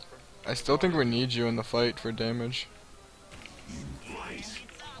this invoker. I still think we need you in the fight for damage.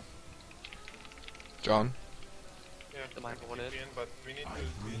 John? Yeah, Am I going in? but we need to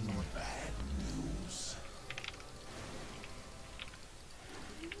see someone. Bad news.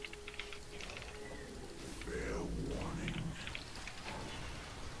 Fair warning.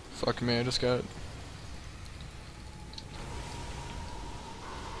 Fuck me, I just got...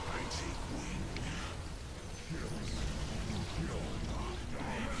 I take wing.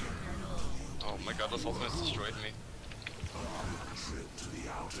 Oh my God, this ultimate destroyed me. Trip to the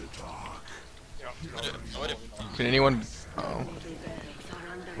outer dark. What if Can anyone... Oh. Middle barracks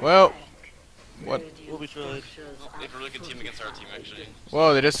are under Well... attack. What? Well, we should. they have a really good team against our team, actually.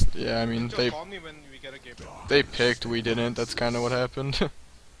 Well, they just... Yeah, I mean, Just call me when we get a game. they picked, we didn't. That's kind of what happened.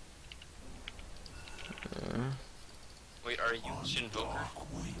 Wait, are you Shinvoker?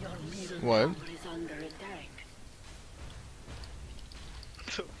 Your middle What? tower is under attack.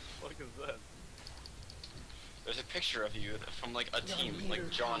 What is that? There's a picture of you from like a team. Like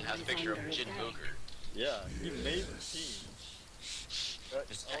John has a picture of Shinvoker. Yeah, he made the team. That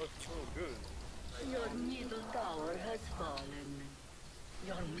was so good. Your middle tower has fallen.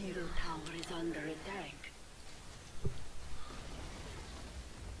 Your middle tower is under attack.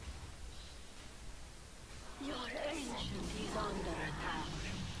 Your ancient is under attack.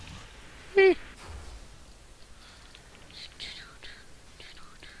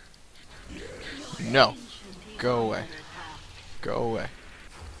 No. Go away. Go away.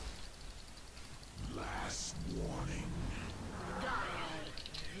 Last warning. Dire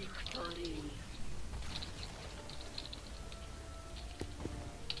victory.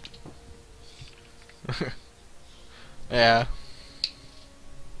 Yeah.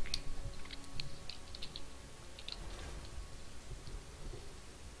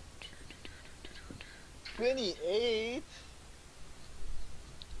 28?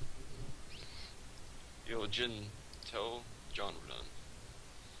 Yo, Jin, tell John we're done.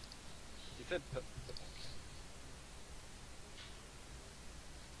 He said.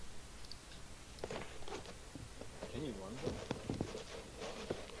 Anyone?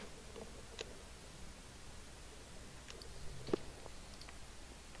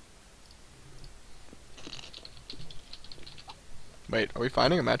 Wait, are we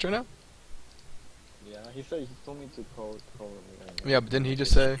finding a match right now? Yeah, he said he told me to call him. Yeah, but didn't he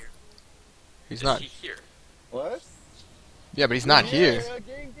just say he's Is not? he here? What? Yeah, but he's not here.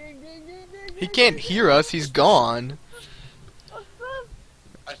 He can't hear us. He's gone.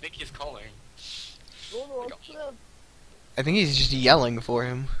 I think he's calling. I think he's just yelling for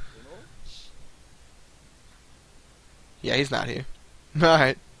him. Yeah, he's not here.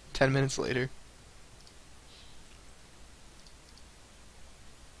 Alright, 10 minutes later.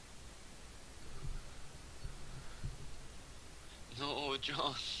 No,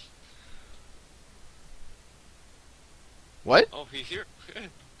 John. What? Oh, he's here. I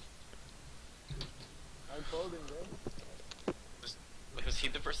told him, bro. Was he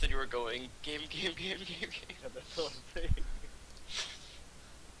the person you were going? Game. Yeah, that's what I'm saying.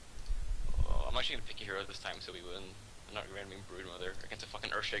 Oh, I'm actually gonna pick a hero this time so we win. I'm not randoming Broodmother against a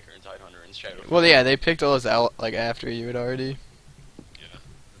fucking Earthshaker and Tidehunter and Shadow. Well, yeah, they picked those out like after you had already. Yeah.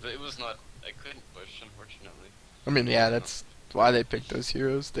 But it was not. I couldn't push, unfortunately. I mean, yeah, that's why they picked those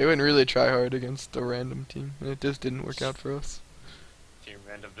heroes. They wouldn't really try hard against a random team, and it just didn't work out for us. Team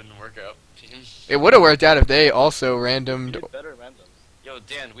random didn't work out. Team. It would have worked out if they also randomed. Need better randoms. Yo,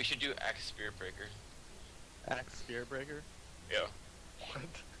 Dan, we should do Axe Spear Breaker. Axe Spear Breaker? Yeah. What?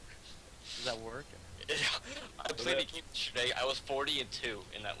 Does that work? I played a game today. I was 40-2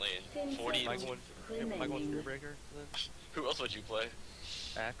 in that lane. 40 Am I and going Spear Breaker then? Who else would you play?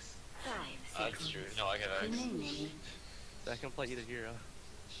 Axe? That's true. No, I get Axe. I can play either hero.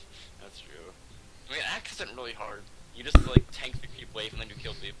 That's true. I mean, Axe isn't really hard. You just like tank the creep wave and then you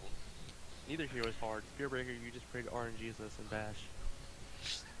kill people. Neither hero is hard. Spear Breaker, you just bring RNGs this and bash.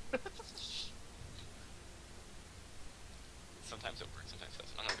 Sometimes it works, sometimes it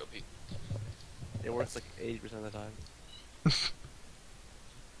doesn't. I'm gonna go pee. It works like 80% of the time.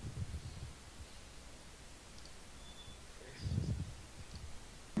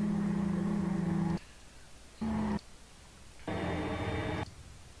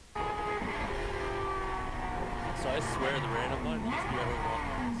 So I swear the random one used to be every one.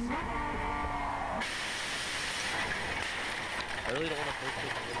 I really don't want to post it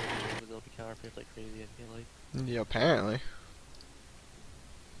because they'll be counterfeit like crazy, I feel like. Yeah, apparently.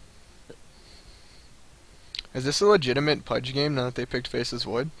 Is this a legitimate Pudge game now that they picked Faces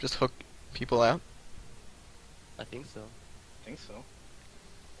Void? Just hook people out? I think so. I think so.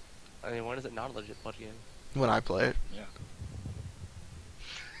 I mean, when is it not a legit Pudge game? When I play it. Yeah.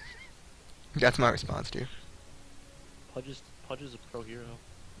 That's my response to you. Pudge is a pro hero.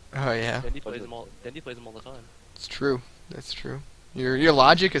 Oh yeah. Dendi plays them all. Dendi plays them all the time. It's true. That's true. Your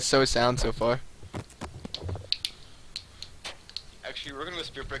logic is so sound so far. Actually, we're gonna go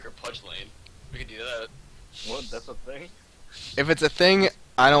Spear Breaker Pudge lane. We can do that. What? That's a thing? If it's a thing,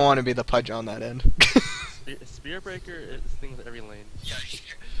 I don't want to be the Pudge on that end. Spear Breaker is things at every lane. Yeah,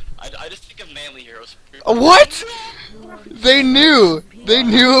 I just think of manly heroes. What? They knew! They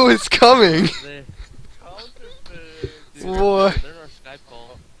knew it was coming! They, What? they're in our Skype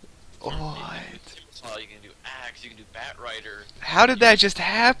call. What? Oh, you can do Axe, you can do Bat Rider. How did that just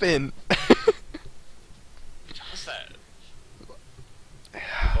happen? What's that?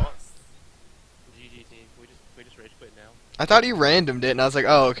 GG team. We just rage quit now. I thought he randomed it, and I was like,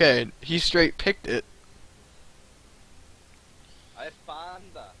 oh, okay. He straight picked it. I found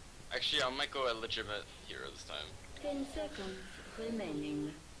that. Actually, I might go a legitimate hero this time. 10 seconds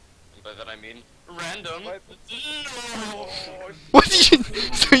remaining. And by that I mean random. What? No! What did you...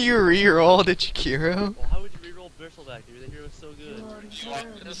 So you re-rolled it, Shakiro? Well, how would you reroll Bristleback, dude? The hero is so good. You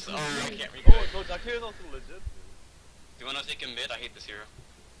want this? Oh, I can't read Oh, it. no, Dakir is also legit. Do you want to take a mid? I hate this hero.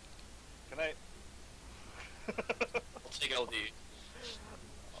 Can I? I'll take LD.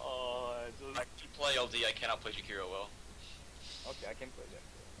 Oh, I just... I can play LD, I cannot play Jakiro well. Okay, I can play that.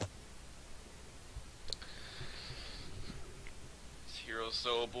 This hero's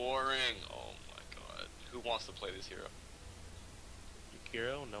so boring. Oh my god. Who wants to play this hero?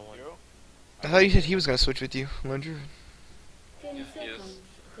 Yukiro? No one. Hero? I thought you said he was gonna switch with you, Lundra. 10 Yeah, he is. seconds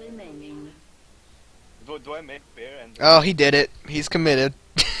remaining. Do I make bear and... Oh, he did it. He's committed.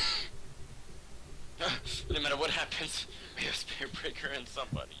 No matter what happens. we have Spirit Breaker and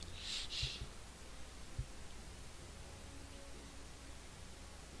somebody.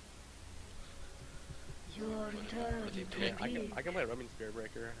 Your return to Yeah, I me. can play Roaming Spirit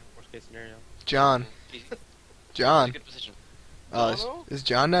Breaker. Worst case scenario. John. He's John. in a good position. Is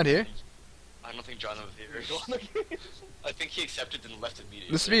John not here? I don't think John was here. I think he accepted and left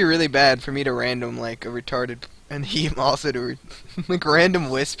immediately. This would be really bad for me to random like a retarded, and he also to like random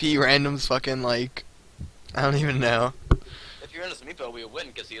wispy, randoms fucking like I don't even know. If you're in this Meepo, we would win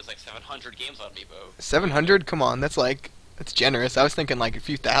because he has like 700 games on Meepo. 700? Come on, that's generous. I was thinking like a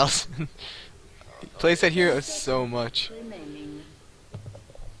few thousand. He plays that hero so much. Remaining.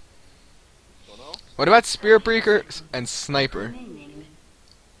 What about Spirit Breaker and Sniper? Remaining.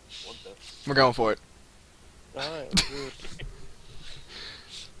 We're going for it. Alright, good.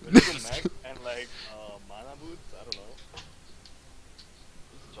 Medical Max and like mana boots. I don't know.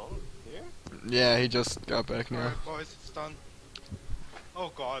 Is John here? Yeah, he just got back now. Alright, boys, it's done.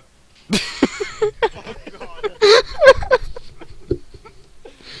 Oh god.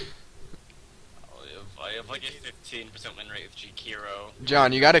 I have like a 15% win rate with G-Kiro.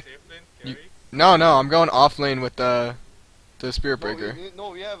 John, you gotta. Safe lane, You- carry. No, I'm going off lane with the Spirit Breaker. No,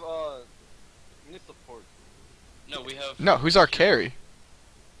 we have we need support. No, we have... No, who's our carry?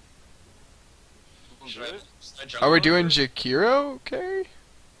 Should I Are we jungle? doing Jakiro carry?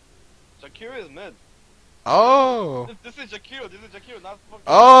 Shakira is mid. Oh. This is Shakira. This is Shakira, not fucking.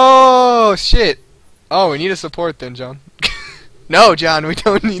 Oh shit. Oh, we need a support then, John. No, John, we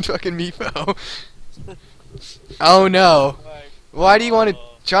don't need fucking Meepo. Oh no. Like, Why do you want to,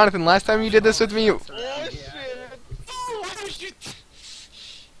 Jonathan? Last time you did this with me, oh shit! Oh, shit!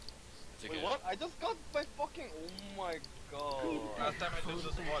 It's Wait, okay. what? I just got my fucking. Oh my god. Last time I did this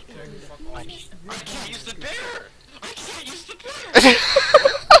what? Check, fuck off. I can't use the bear! I can't use the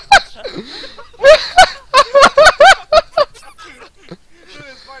bear! Dude,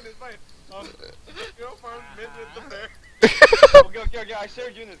 it's fine, it's fine. Shakira farmed mid with the bear. Okay, I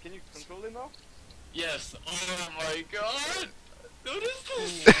shared units. Can you control it now? Yes. Oh my god! Notice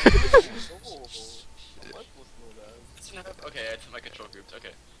this! Oh, am I supposed to know that? It's not... Okay, it's my control groups. Okay.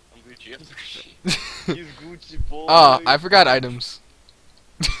 I'm Gucci. I'm Gucci. He's Gucci boy. Ah, I forgot items.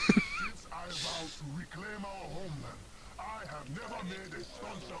 Since I vow to reclaim our homeland, I have never made a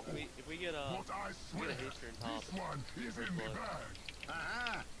sponsor. If we get But I swear, a haster in top, this one is in the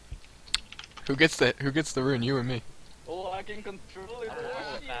bag. Who gets the rune? You or me? Oh, I can control it. I'm gonna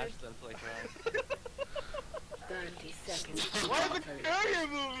Oh, bash shit. them until they cry. 30 seconds. Why is the carrier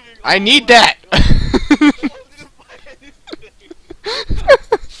moving? I Oh need my that. God. I didn't buy anything.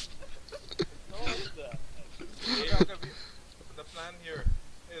 What's that? Yeah, okay, the plan here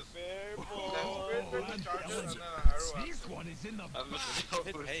is Fair let's boy. wait for the charger and then an arrow after. This one is in the I'm If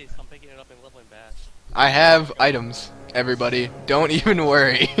it's haste, I'm picking it up and leveling bash. I have items. Everybody, don't even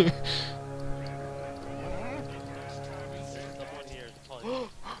worry. There's someone here, it's fun.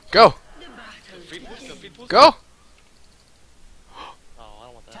 Go, Free boost, no free boost. go. Oh, I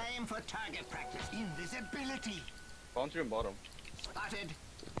don't want that. time for target practice. Invisibility. Bounty and bottom. Spotted.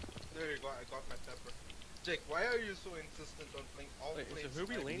 There you go, I got my pepper. Jake, why are you so insistent on playing all Wait, lanes? so who are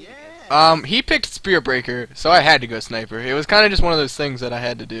we like- laning against? Yeah. He picked Spirit Breaker, so I had to go Sniper. It was kind of just one of those things that I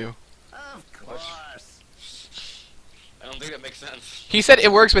had to do. Of course. I don't think that makes sense. He said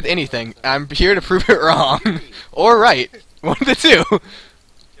it works with anything. I'm here to prove it wrong. Or right. One of the two.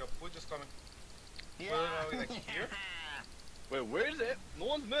 Yo, Pooch is coming. Yeah. Where are we, like, here? Wait, where is it? No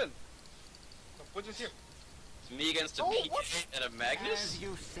one's mid. No, Pooch is here. It's me against a Oh, PK what? and a Magnus? As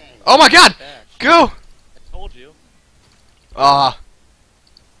you say. Oh my god! Bash. Go! I told you. Ah.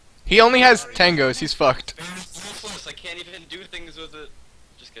 He only has tangos, he's fucked. It's so close, I can't even do things with it.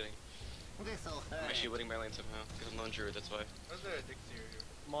 Just kidding. This'll I'm hurt. actually winning my lane somehow, because I'm lone druid, that's why. Where's the Dixie here?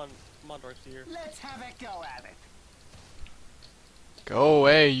 Come on, Darkseer. Let's have a go at it. Go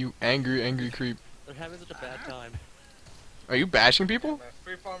away, you angry creep. They're having such a bad time. Are you bashing people? My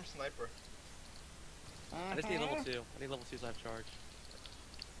free farm sniper. I just need level 2. I need level 2 so I have charge.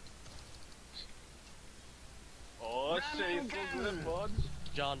 Oh shit, he's so good, bud.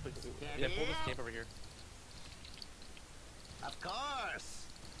 John, pull this camp over here. Of course.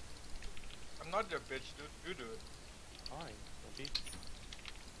 I'm not your bitch, dude. You do it. Fine, don't be.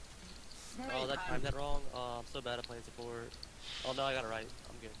 Oh, that timed that wrong. Oh, I'm so bad at playing support. Oh no, I got it right.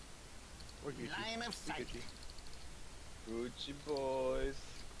 I'm good. We're Gucci. Line of We're sight. Gucci. Gucci boys.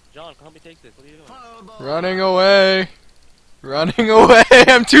 John, come help me take this. What are you doing? Full ball. Running away. Running away.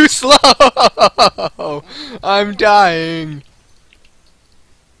 I'm too slow. I'm dying.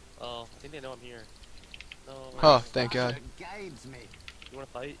 Oh, I think they know I'm here. No. Oh, thank God. Guides me. You wanna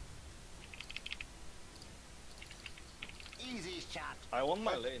fight? I want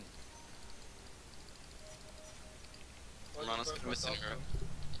my lane. Ronald's gonna miss an arrow.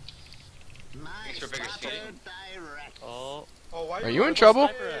 My Thanks for bigger spotter speed. direct. Oh, Oh, why Are you in almost trouble?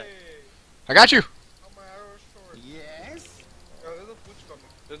 sniper at? I got you. Oh, my arrow is short. Yes? Oh, there's a pooch coming.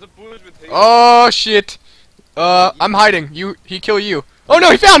 There's a push with haste. Oh shit. I'm hiding. He kill you. Oh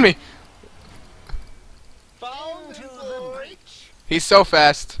no, he found me. Found Into him, the boy. breach. He's so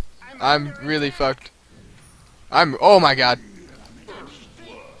fast. I'm really fucked. Oh my god.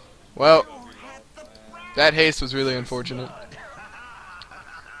 Well, that haste was really unfortunate.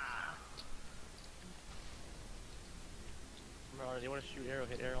 Marauder, do you want to shoot arrow,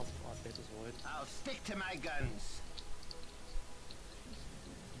 hit arrow on faces void? I'll stick to my guns.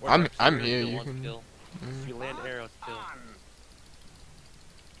 Or I'm dark here, seer, you one can- Kill. If you land arrow, it's kill. On.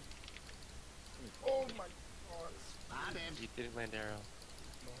 Oh my god. Spotted. You didn't land arrow.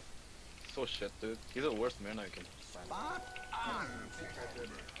 So shit, dude. He's the worst man I can find. Spot on.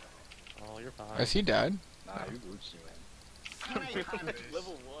 Oh, you're fine. Has he died? Nah, you Gucci, man. Snake hunters.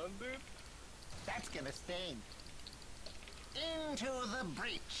 Level 1, dude? That's gonna sting. Into the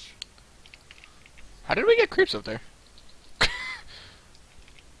breach. How did we get creeps up there?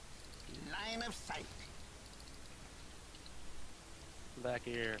 Line of sight. Back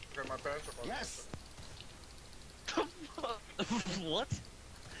here. Okay, my parents are probably Yes. What?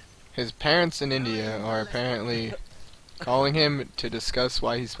 His parents in India are apparently calling him to discuss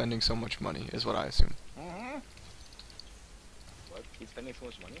why he's spending so much money, is what I assume. Mm-hmm. What? He's spending so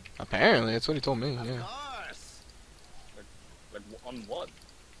much money? Apparently, that's what he told me, Of yeah. course. Like, on what?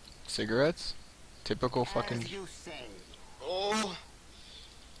 Cigarettes? Typical fucking... As you say. Oh!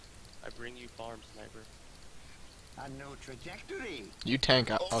 I bring you farm sniper. A new trajectory. You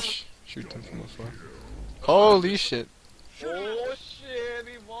tank, I'll shoot them from afar. Holy shit. Oh shit,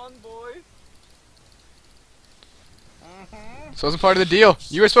 we won, boys! Mm-hmm. So it's a part of the deal.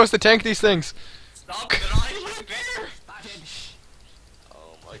 You were supposed to tank these things. Stop! Get on my bear! Spotted.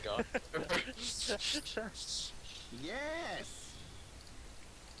 Oh my god. Yes.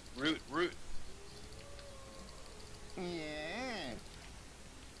 Root. Yeah.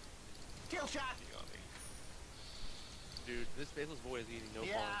 Kill shot. You got me. Dude, this faceless void is eating no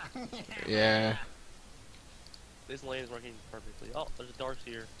farm. Yeah. Yeah. This lane is working perfectly. Oh, there's a dark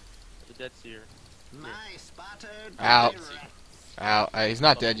seer. There's a dead seer. My spotter Ow. direct. Ow. He's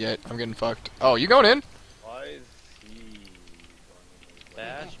not dead yet. I'm getting fucked. Oh, you going in? Why is he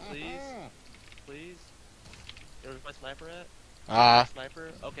Bash, please. Please. Where's my sniper at? Sniper?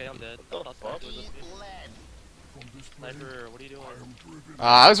 Okay, I'm dead. What the I'll sniper fuck? with Eat me. lead. From this plane, Sniper, what are you doing? I am driven.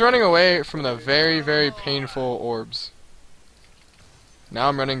 I was running away from the very, very painful orbs. Now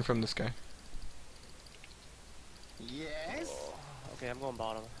I'm running from this guy. Yes. Okay, I'm going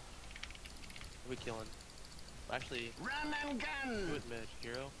bottom. What are we killing? Actually, Run and who gun. is mid?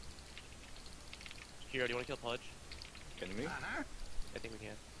 Hero? Hero, do you want to kill Pudge? kidding me? Uh-huh. I think we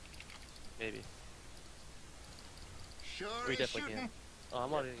can. Maybe. Sure We is definitely shooting. can. Oh,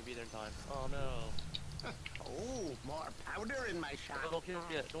 I'm not even gonna be there in time. Oh no. Oh, more powder in my Oh, shot. don't kill him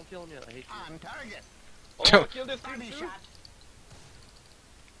yet. Don't kill him yet. I hate you. On target. Oh, kill this dude Body too! shot.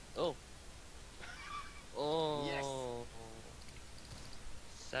 Oh. Oh. Yes.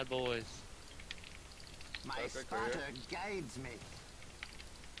 Sad boys. My Perfect spotter career. guides me.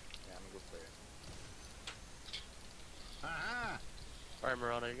 Yeah, I'm a good player. Uh-huh. Alright,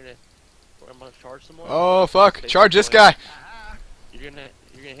 Marana, I'm gonna charge someone. Oh, fuck. Charge this guy. Uh-huh. You're gonna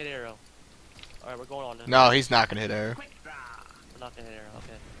hit arrow. Alright, we're going on now. No, he's not gonna hit arrow. Quick draw. We're not gonna hit arrow.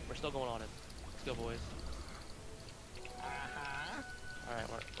 Okay. We're still going on him. Let's go, boys. Uh-huh. Alright,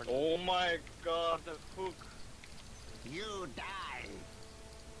 we're Oh my god, the hook. You die.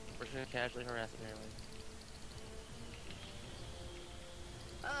 we're just gonna casually harass him here.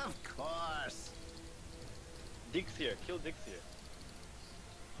 Of course. Dick's here, kill Dick's here.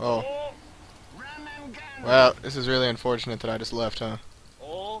 Oh. Run and gun. Well, this is really unfortunate that I just left, huh?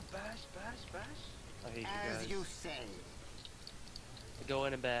 Oh, bash. I hate you As guys. you say. I go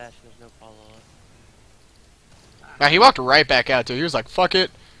in and bash, and there's no follow-up. Now, he walked right back out, too. He was like, fuck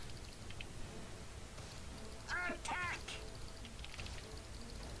it. Attack.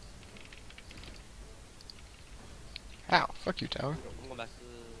 Ow. Fuck you, tower. I'm going back to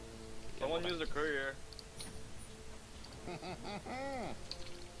the... Someone use the courier.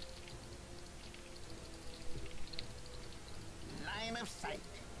 Line of sight.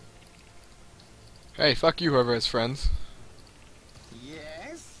 Hey, fuck you, whoever has friends.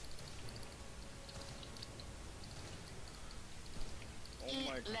 Yes. Oh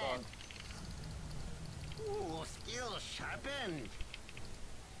my Eat god. lead. Ooh, skill sharpened.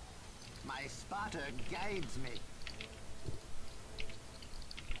 My spotter guides me.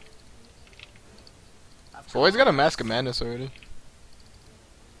 Floyd's got a Mask of Madness already.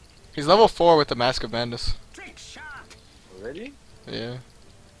 He's level 4 with the Mask of Madness. Trick shot. Already? Yeah.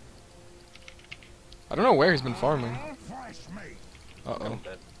 I don't know where he's been farming. Fresh meat. Uh-oh. I'm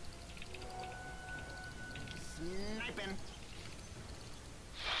dead. Sniping.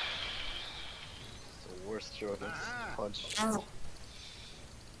 It's the worst throw against punch.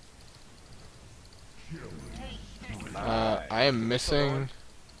 I am missing.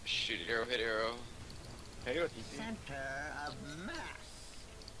 Shoot arrow, hit arrow. Hey, you TP. Center of mass.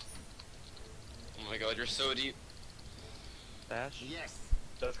 Oh my god, you're so deep. Bash. Yes.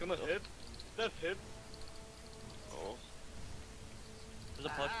 That's gonna hit. That hit. Oh. There's a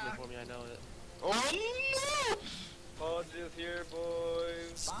punch in there for me, I know it. Oh Punch is here,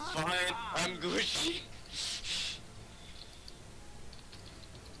 boys. no! Fine, I'm Gucci.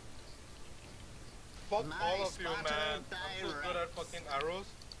 Fuck My all of you, spotter man. I'm so good at directs. fucking arrows.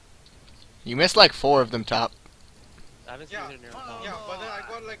 You missed like 4 of them top. I haven't seen Yeah. it in there. Oh. Yeah, but then I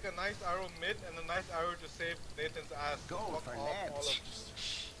got like a nice arrow mid and a nice arrow to save Nathan's ass. Go Fuck for off, that. all of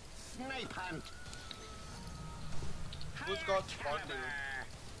Snipe hunt. Who's got spawn for you?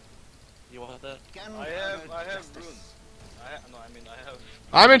 You want that? I have runes. I have.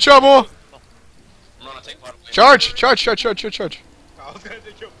 I'm in trouble! I'm gonna take part away. Charge! Charge! Charge! Charge! Charge! Charge! I was gonna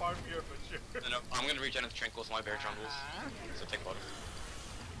take your farm here for sure. No, I'm gonna regen with Tranquil so my bear trembles. So take water.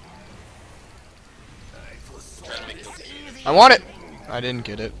 Try to make it easy. I want it! I didn't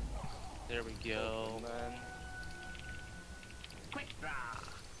get it. There we go. Man, Quick draw.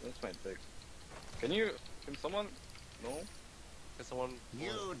 that's my pick. Can someone? No? Can someone?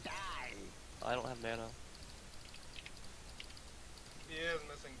 You die. I don't have mana. He is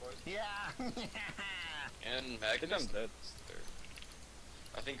missing, boys. Yeah. And I think Magnus. I'm dead.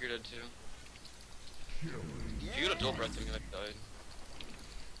 I think you're dead too. If you got a dual breath, you like died.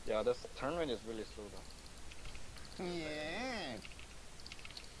 Yeah, this turn range is really slow though. Yeah.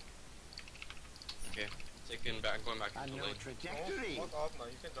 Okay, going back A to the new lake. trajectory. Fuck off now,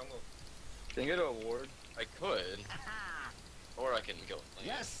 you can jungle. Can you get an award? I could, or I can go. Like,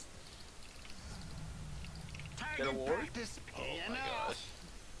 Yes. Get a Target ward? practice Oh paying my off.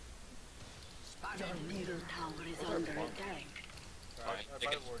 god. Your Spotted. middle tower is under attack. Fine, I take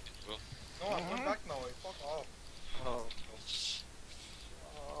buy it. award. Well, No, I'm going back now. Fuck off. Oh.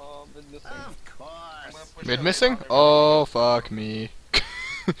 Mid missing. Of I'm gonna course. push Mid that missing? down Oh, fuck me.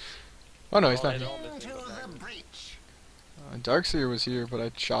 Oh no, he's not. They're all Into missing. the breach. Darkseer was here, but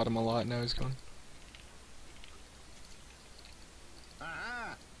I shot him a lot, now he's gone.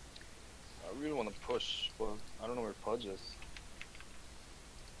 Uh-huh. I really want to push, but I don't know where Pudge is.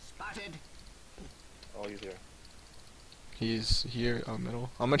 Spotted. Oh, he's here. He's here, middle.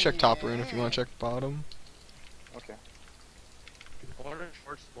 I'm gonna check top rune if you wanna check bottom. Okay. I wanted to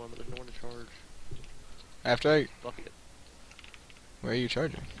charge one, but there's no one to charge. After I... Fuck it. Where are you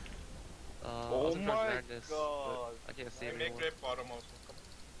charging? I Oh was gonna charge my Magnus, but god. I can't I save make anyone. great bottom also.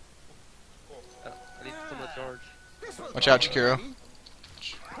 Cool. I need someone to charge. This was Watch out, Chikiro.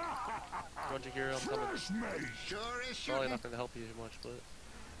 Run Jakiro, I'm coming. Fresh meat. Sure is Probably shooting. not gonna help you too much, but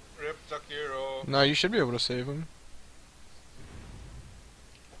Rip Zakiro. No, you should be able to save him.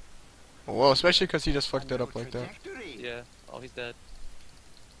 Well, especially because he just fucked that up like that. Trajectory. yeah. Oh, he's dead.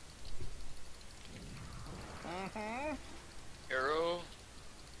 Uh-huh. Arrow.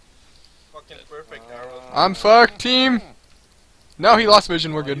 Fucking perfect arrows. I'm fucked, team! No, he lost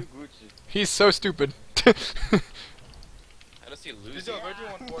vision, we're Oh, good. you Gucci. He's so stupid. How does he lose? Did where do you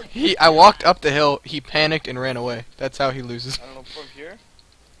want board? I walked up the hill, he panicked and ran away. That's how he loses. I don't know, from here?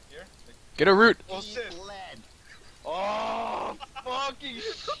 Here? Get a root. Oh shit! Lead. Oh, fucking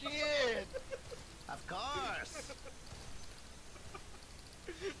shit! Of course.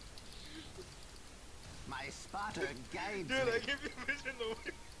 My spotter guides Dude, I me. give you vision away.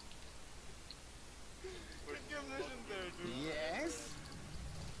 We give vision there, dude. Yes.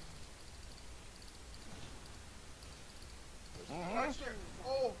 Action!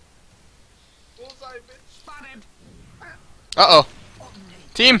 Oh! Bullseye, bitch! Spotted. Uh-oh.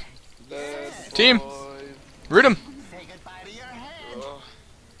 Team, Dead Team. boys. root him. Say goodbye to your head. Oh.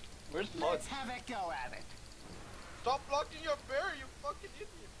 Where's Pudge? Let's have a go at it. Stop blocking your bear, you fucking idiot!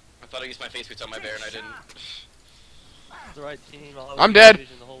 I thought I used my face boots on my bear and I didn't. It's the right team. I'll I'm have dead.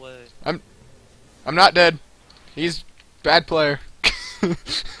 vision the whole way. I'm not dead. He's bad player.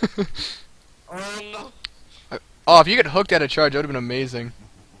 Oh no! Oh, if you get hooked at a charge, that would have been amazing.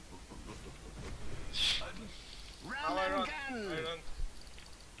 Now Run I and run. gun.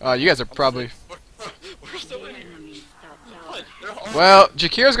 I run. You guys are probably... We're still in here. Enemy's top What? tower. They're all Well,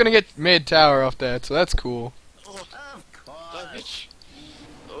 Jakiro's gonna get mid tower off that, so that's cool. Oh, Of die, course. bitch.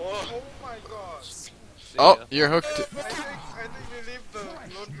 Oh, Oh my god! Oh, ya. you're hooked. I think we leave the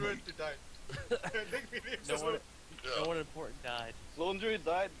lone druid to die. I think we leave No the one, no one important died. lone druid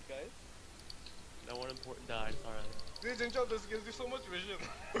died, guys. No one important died. It's alright. This enchant this gives you so much vision.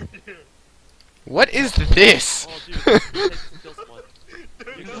 What is this? Oh, dude, you takes to kill someone.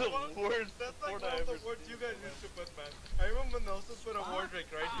 Dude, that's like one of the words you guys used to put, man. I remember Nelson put a ward right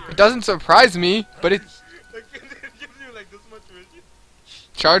here. It doesn't surprise me, but it Like, it gives you like this much vision.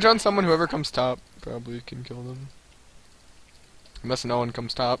 charge on someone. Whoever comes top probably can kill them. Unless no one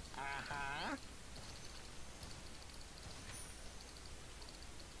comes top. Uh-huh.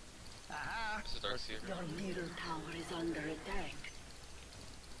 Uh-huh. This is Darkseer. Your middle tower is under attack.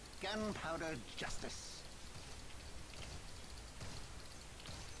 Gunpowder justice.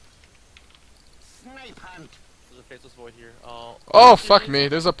 Snipe hunt. There's a faceless void here. Oh fuck me!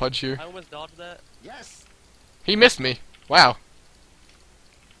 There's a pudge here. I almost dodged that. Yes. He missed me. Wow.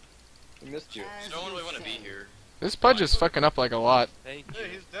 We missed you. As No one you really want to be say. here. This pudge is fucking up like a lot. Thank you. Hey,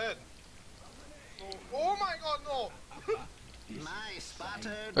 he's dead. Oh my god, no! My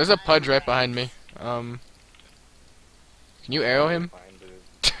spotter. There's a pudge right behind me. Can you arrow him? Fine,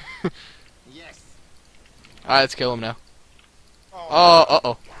 dude. Yes. Alright, let's kill him now. Oh, Oh,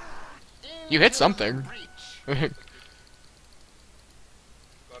 uh-oh. You hit Into something. the breach. got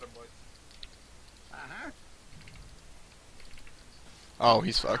him, boys. Uh-huh. Oh,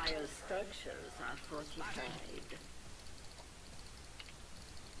 he's fucked. Dire structures are fortified.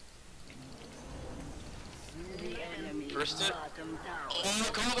 The enemy's First it. bottom tower Oh, has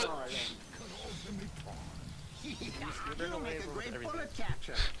God. fallen. You'll make a great everything. bullet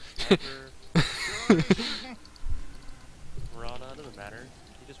catcher. Sniper, Piranha, doesn't matter.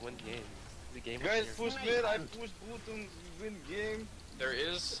 He just wins games. The game You guys winner. push mid, I push boot and win game. There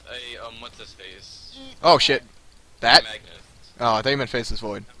is a what's his face? Oh shit. That? Magnet. Oh, I thought you meant Faceless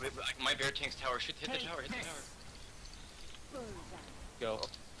Void. My bear tank's tower should hit the tower. Hit the tower. Go.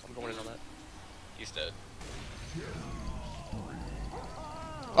 I'm going in on that. He's dead.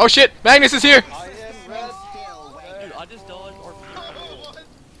 Oh shit! Magnus is here! I am red. Still waiting. Dude, I just dodged RP with my ult.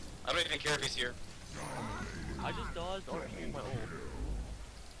 I don't even care if he's here. I just dodged RP with my ult.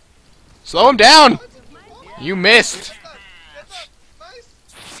 Slow him down! You missed! Get that. Nice.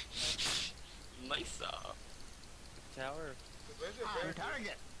 Nice. Tower. Where's your On bear?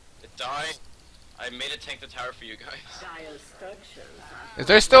 target. It died. I made it tank the tower for you guys. Dire structures are Is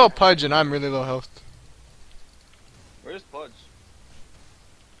there still a pudge and I'm really low health? Where's Pudge?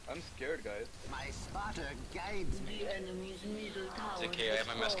 I'm scared, guys. My spotter guides me. the enemy's middle tower. It's okay, I have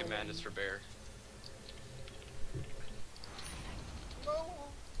my has Mask of fallen. Madness for bear. No.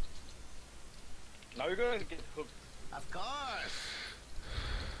 Now you're gonna get hooked. Of course.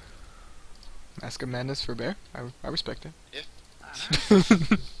 Mask of Madness for bear? I respect it.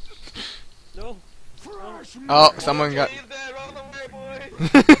 Uh-huh. No. Oh, someone got... He's there, run away,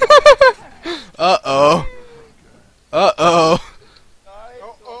 boy. Uh-oh. Uh-oh.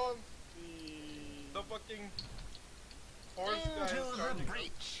 Oh, the fucking horse guy is Into the charging us.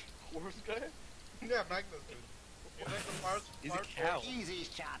 breach. Horse guy? Yeah, Magnus, dude. He's like the Mars. He's a Mars cow. horse. Easy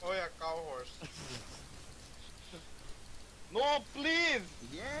shot. Oh yeah, cow horse. No, please!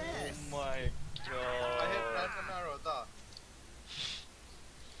 Yes. Oh my god. I hit random arrow, da.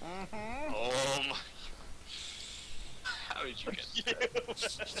 Mm-hmm. Oh my. How did you get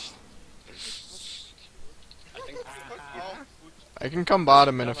that? I think. Oh, I can come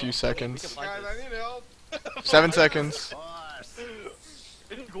bottom in a few seconds. Fight guys, I this. need help. 7 seconds. Horse.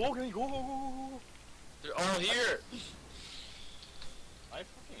 Can you go? Can you go? Go, go, go, go. They're all here. My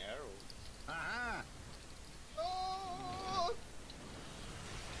fucking arrow. Uh-huh. No!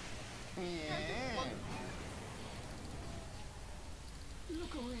 Yeah.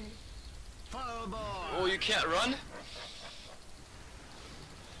 Look away. Full bore. Oh, you can't run?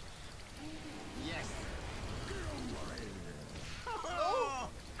 Yes. Oh,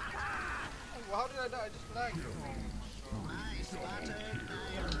 how did I die? I just lagged. My spotter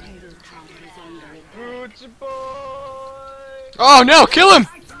Your middle tower is under attack. Gucci boy! Oh no, kill him!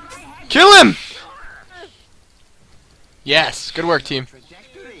 Kill him! Yes, good work team.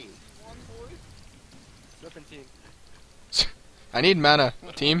 trajectory. Serpentine. I need mana.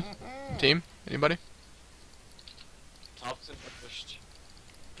 Team? Team? Anybody? Thompson pushed.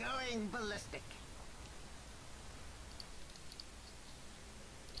 Going ballistic.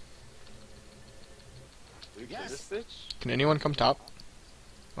 We kill Yes. this bitch? Can anyone come top?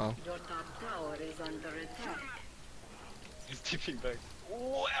 Your top tower is under attack. He's tipping back.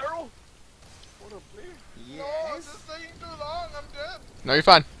 Oh, arrow! What a play. No, Yes. this is taking too long. I'm dead. No, you're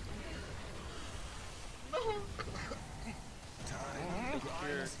fine. No. Figure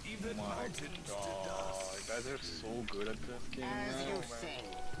here. My god, you guys are so good at this game As now, you man. say.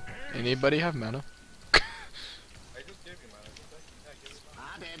 Anybody have mana? I just gave you mana. Yeah, give it mana.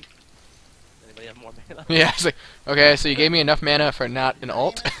 I did. Anybody have more mana? Yeah, it's like, okay, so you gave me enough mana for not an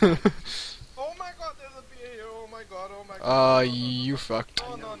alt. Oh my god, there's a PA here. Oh my god, oh my god. You fucked.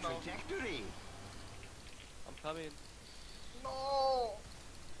 No, no, no. Trajectory. I'm coming. No!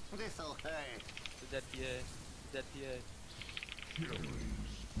 This'll hurt. The dead PA. Dead PA.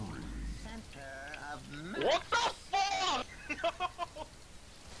 Center of What the fuck?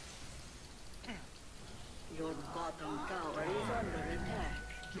 Your bottom tower is under attack.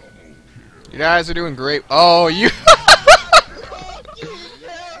 You guys are doing great. Oh, you.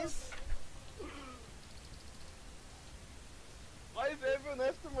 Yes. Why is everyone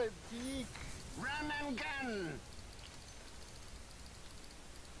after my peak? Run and gun.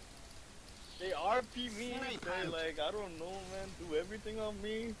 They RP me. They like, I don't know, man. Do everything on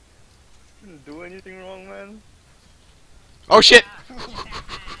me. Didn't do anything wrong, man. Oh shit.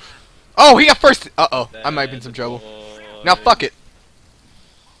 Oh, he got first. Uh oh, I might be in some trouble. Now fuck it.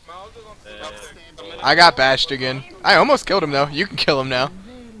 I got bashed again. I almost killed him though. You can kill him now.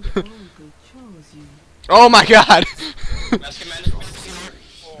 Oh my god.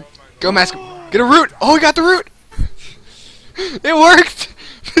 Go Mask. Get a root. Oh, he got the root. It worked.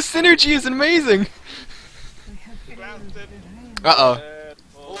 The synergy is amazing. Uh oh.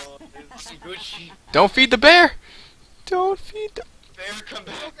 Don't feed the bear. Don't feed the Bear, come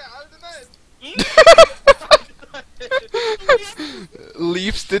back.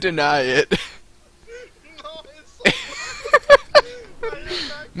 Leafs to deny it.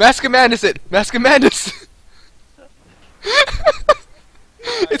 Mask of Madness it! Mask of Madness!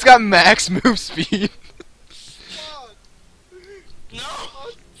 It's got max move speed. No!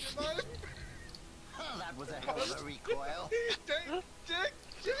 Oh, that was a hell of a recoil.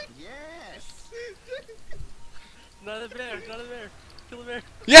 Yes. Not a bear, not a bear. Kill the bear.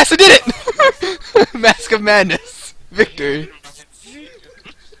 Yes, I did it! Mask of Madness. Victory.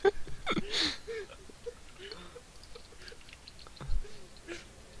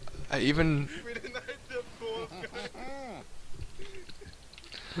 I even...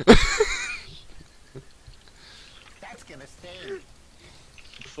 That's gonna sting.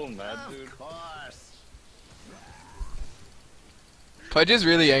 I'm so mad, dude. Of course. Pudge is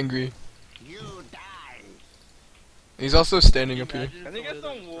really angry. You die. He's also standing up here. Can you get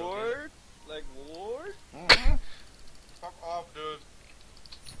some ward? Like ward? Fuck off, dude.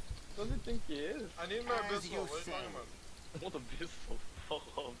 What does he think he is? I need my As abyssal. you What are you say. talking about? What a pistol.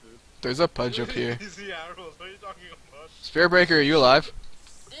 Fuck off, dude. There's a Pudge up here. Easy arrows. What are you talking about? Spear Breaker, are you alive?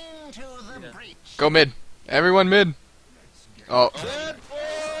 Into the breach. Go mid. Everyone mid. Oh. Dead boy!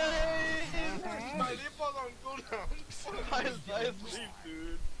 My leap was on cooldown. Nice leap,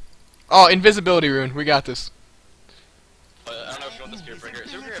 dude. Oh, invisibility rune. We got this. I don't know if you want the Spear Breaker.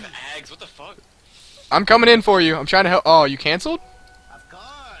 Spear Breaker have Ags, what the fuck? I'm coming in for you. I'm trying to help. Oh, you canceled? Of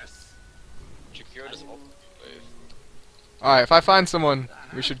course. Shakira just ult. Wave. Alright, if I find someone,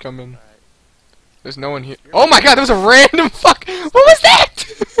 we should come in. There's no one here. Oh my god, that was a random fuck! What was that?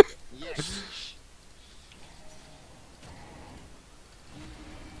 Yes.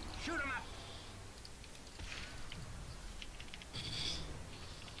 Shoot him up.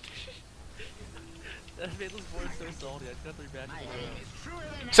 That made this voice so salty. I just got 3 My badges. aim is truer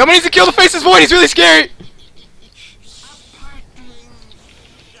than Someone needs to kill the Faceless Void. He's really scary.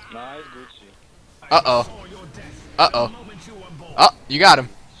 Nice Gucci. Uh-oh. Uh-oh. Oh, you got him.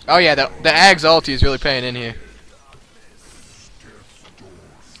 Oh yeah, the Ag's ulti is really paying in here.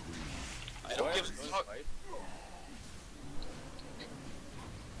 I don't give a fuck.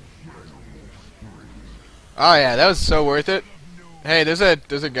 Oh yeah, that was so worth it. Hey, there's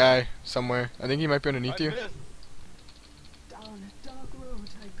a guy somewhere. I think he might be underneath you. Down a dark road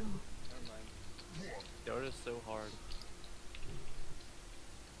I go. Dota is so hard.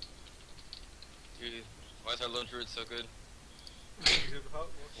 Dude, why is our lone druid so good?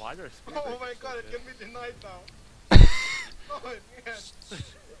 Why are there spear Oh my breakers god, so it good? can be denied now. Oh my god.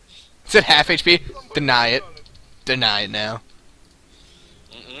 It's at half HP. Deny it. Deny it now.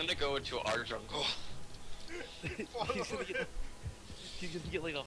 I'm gonna go into our jungle. He's gonna get like 100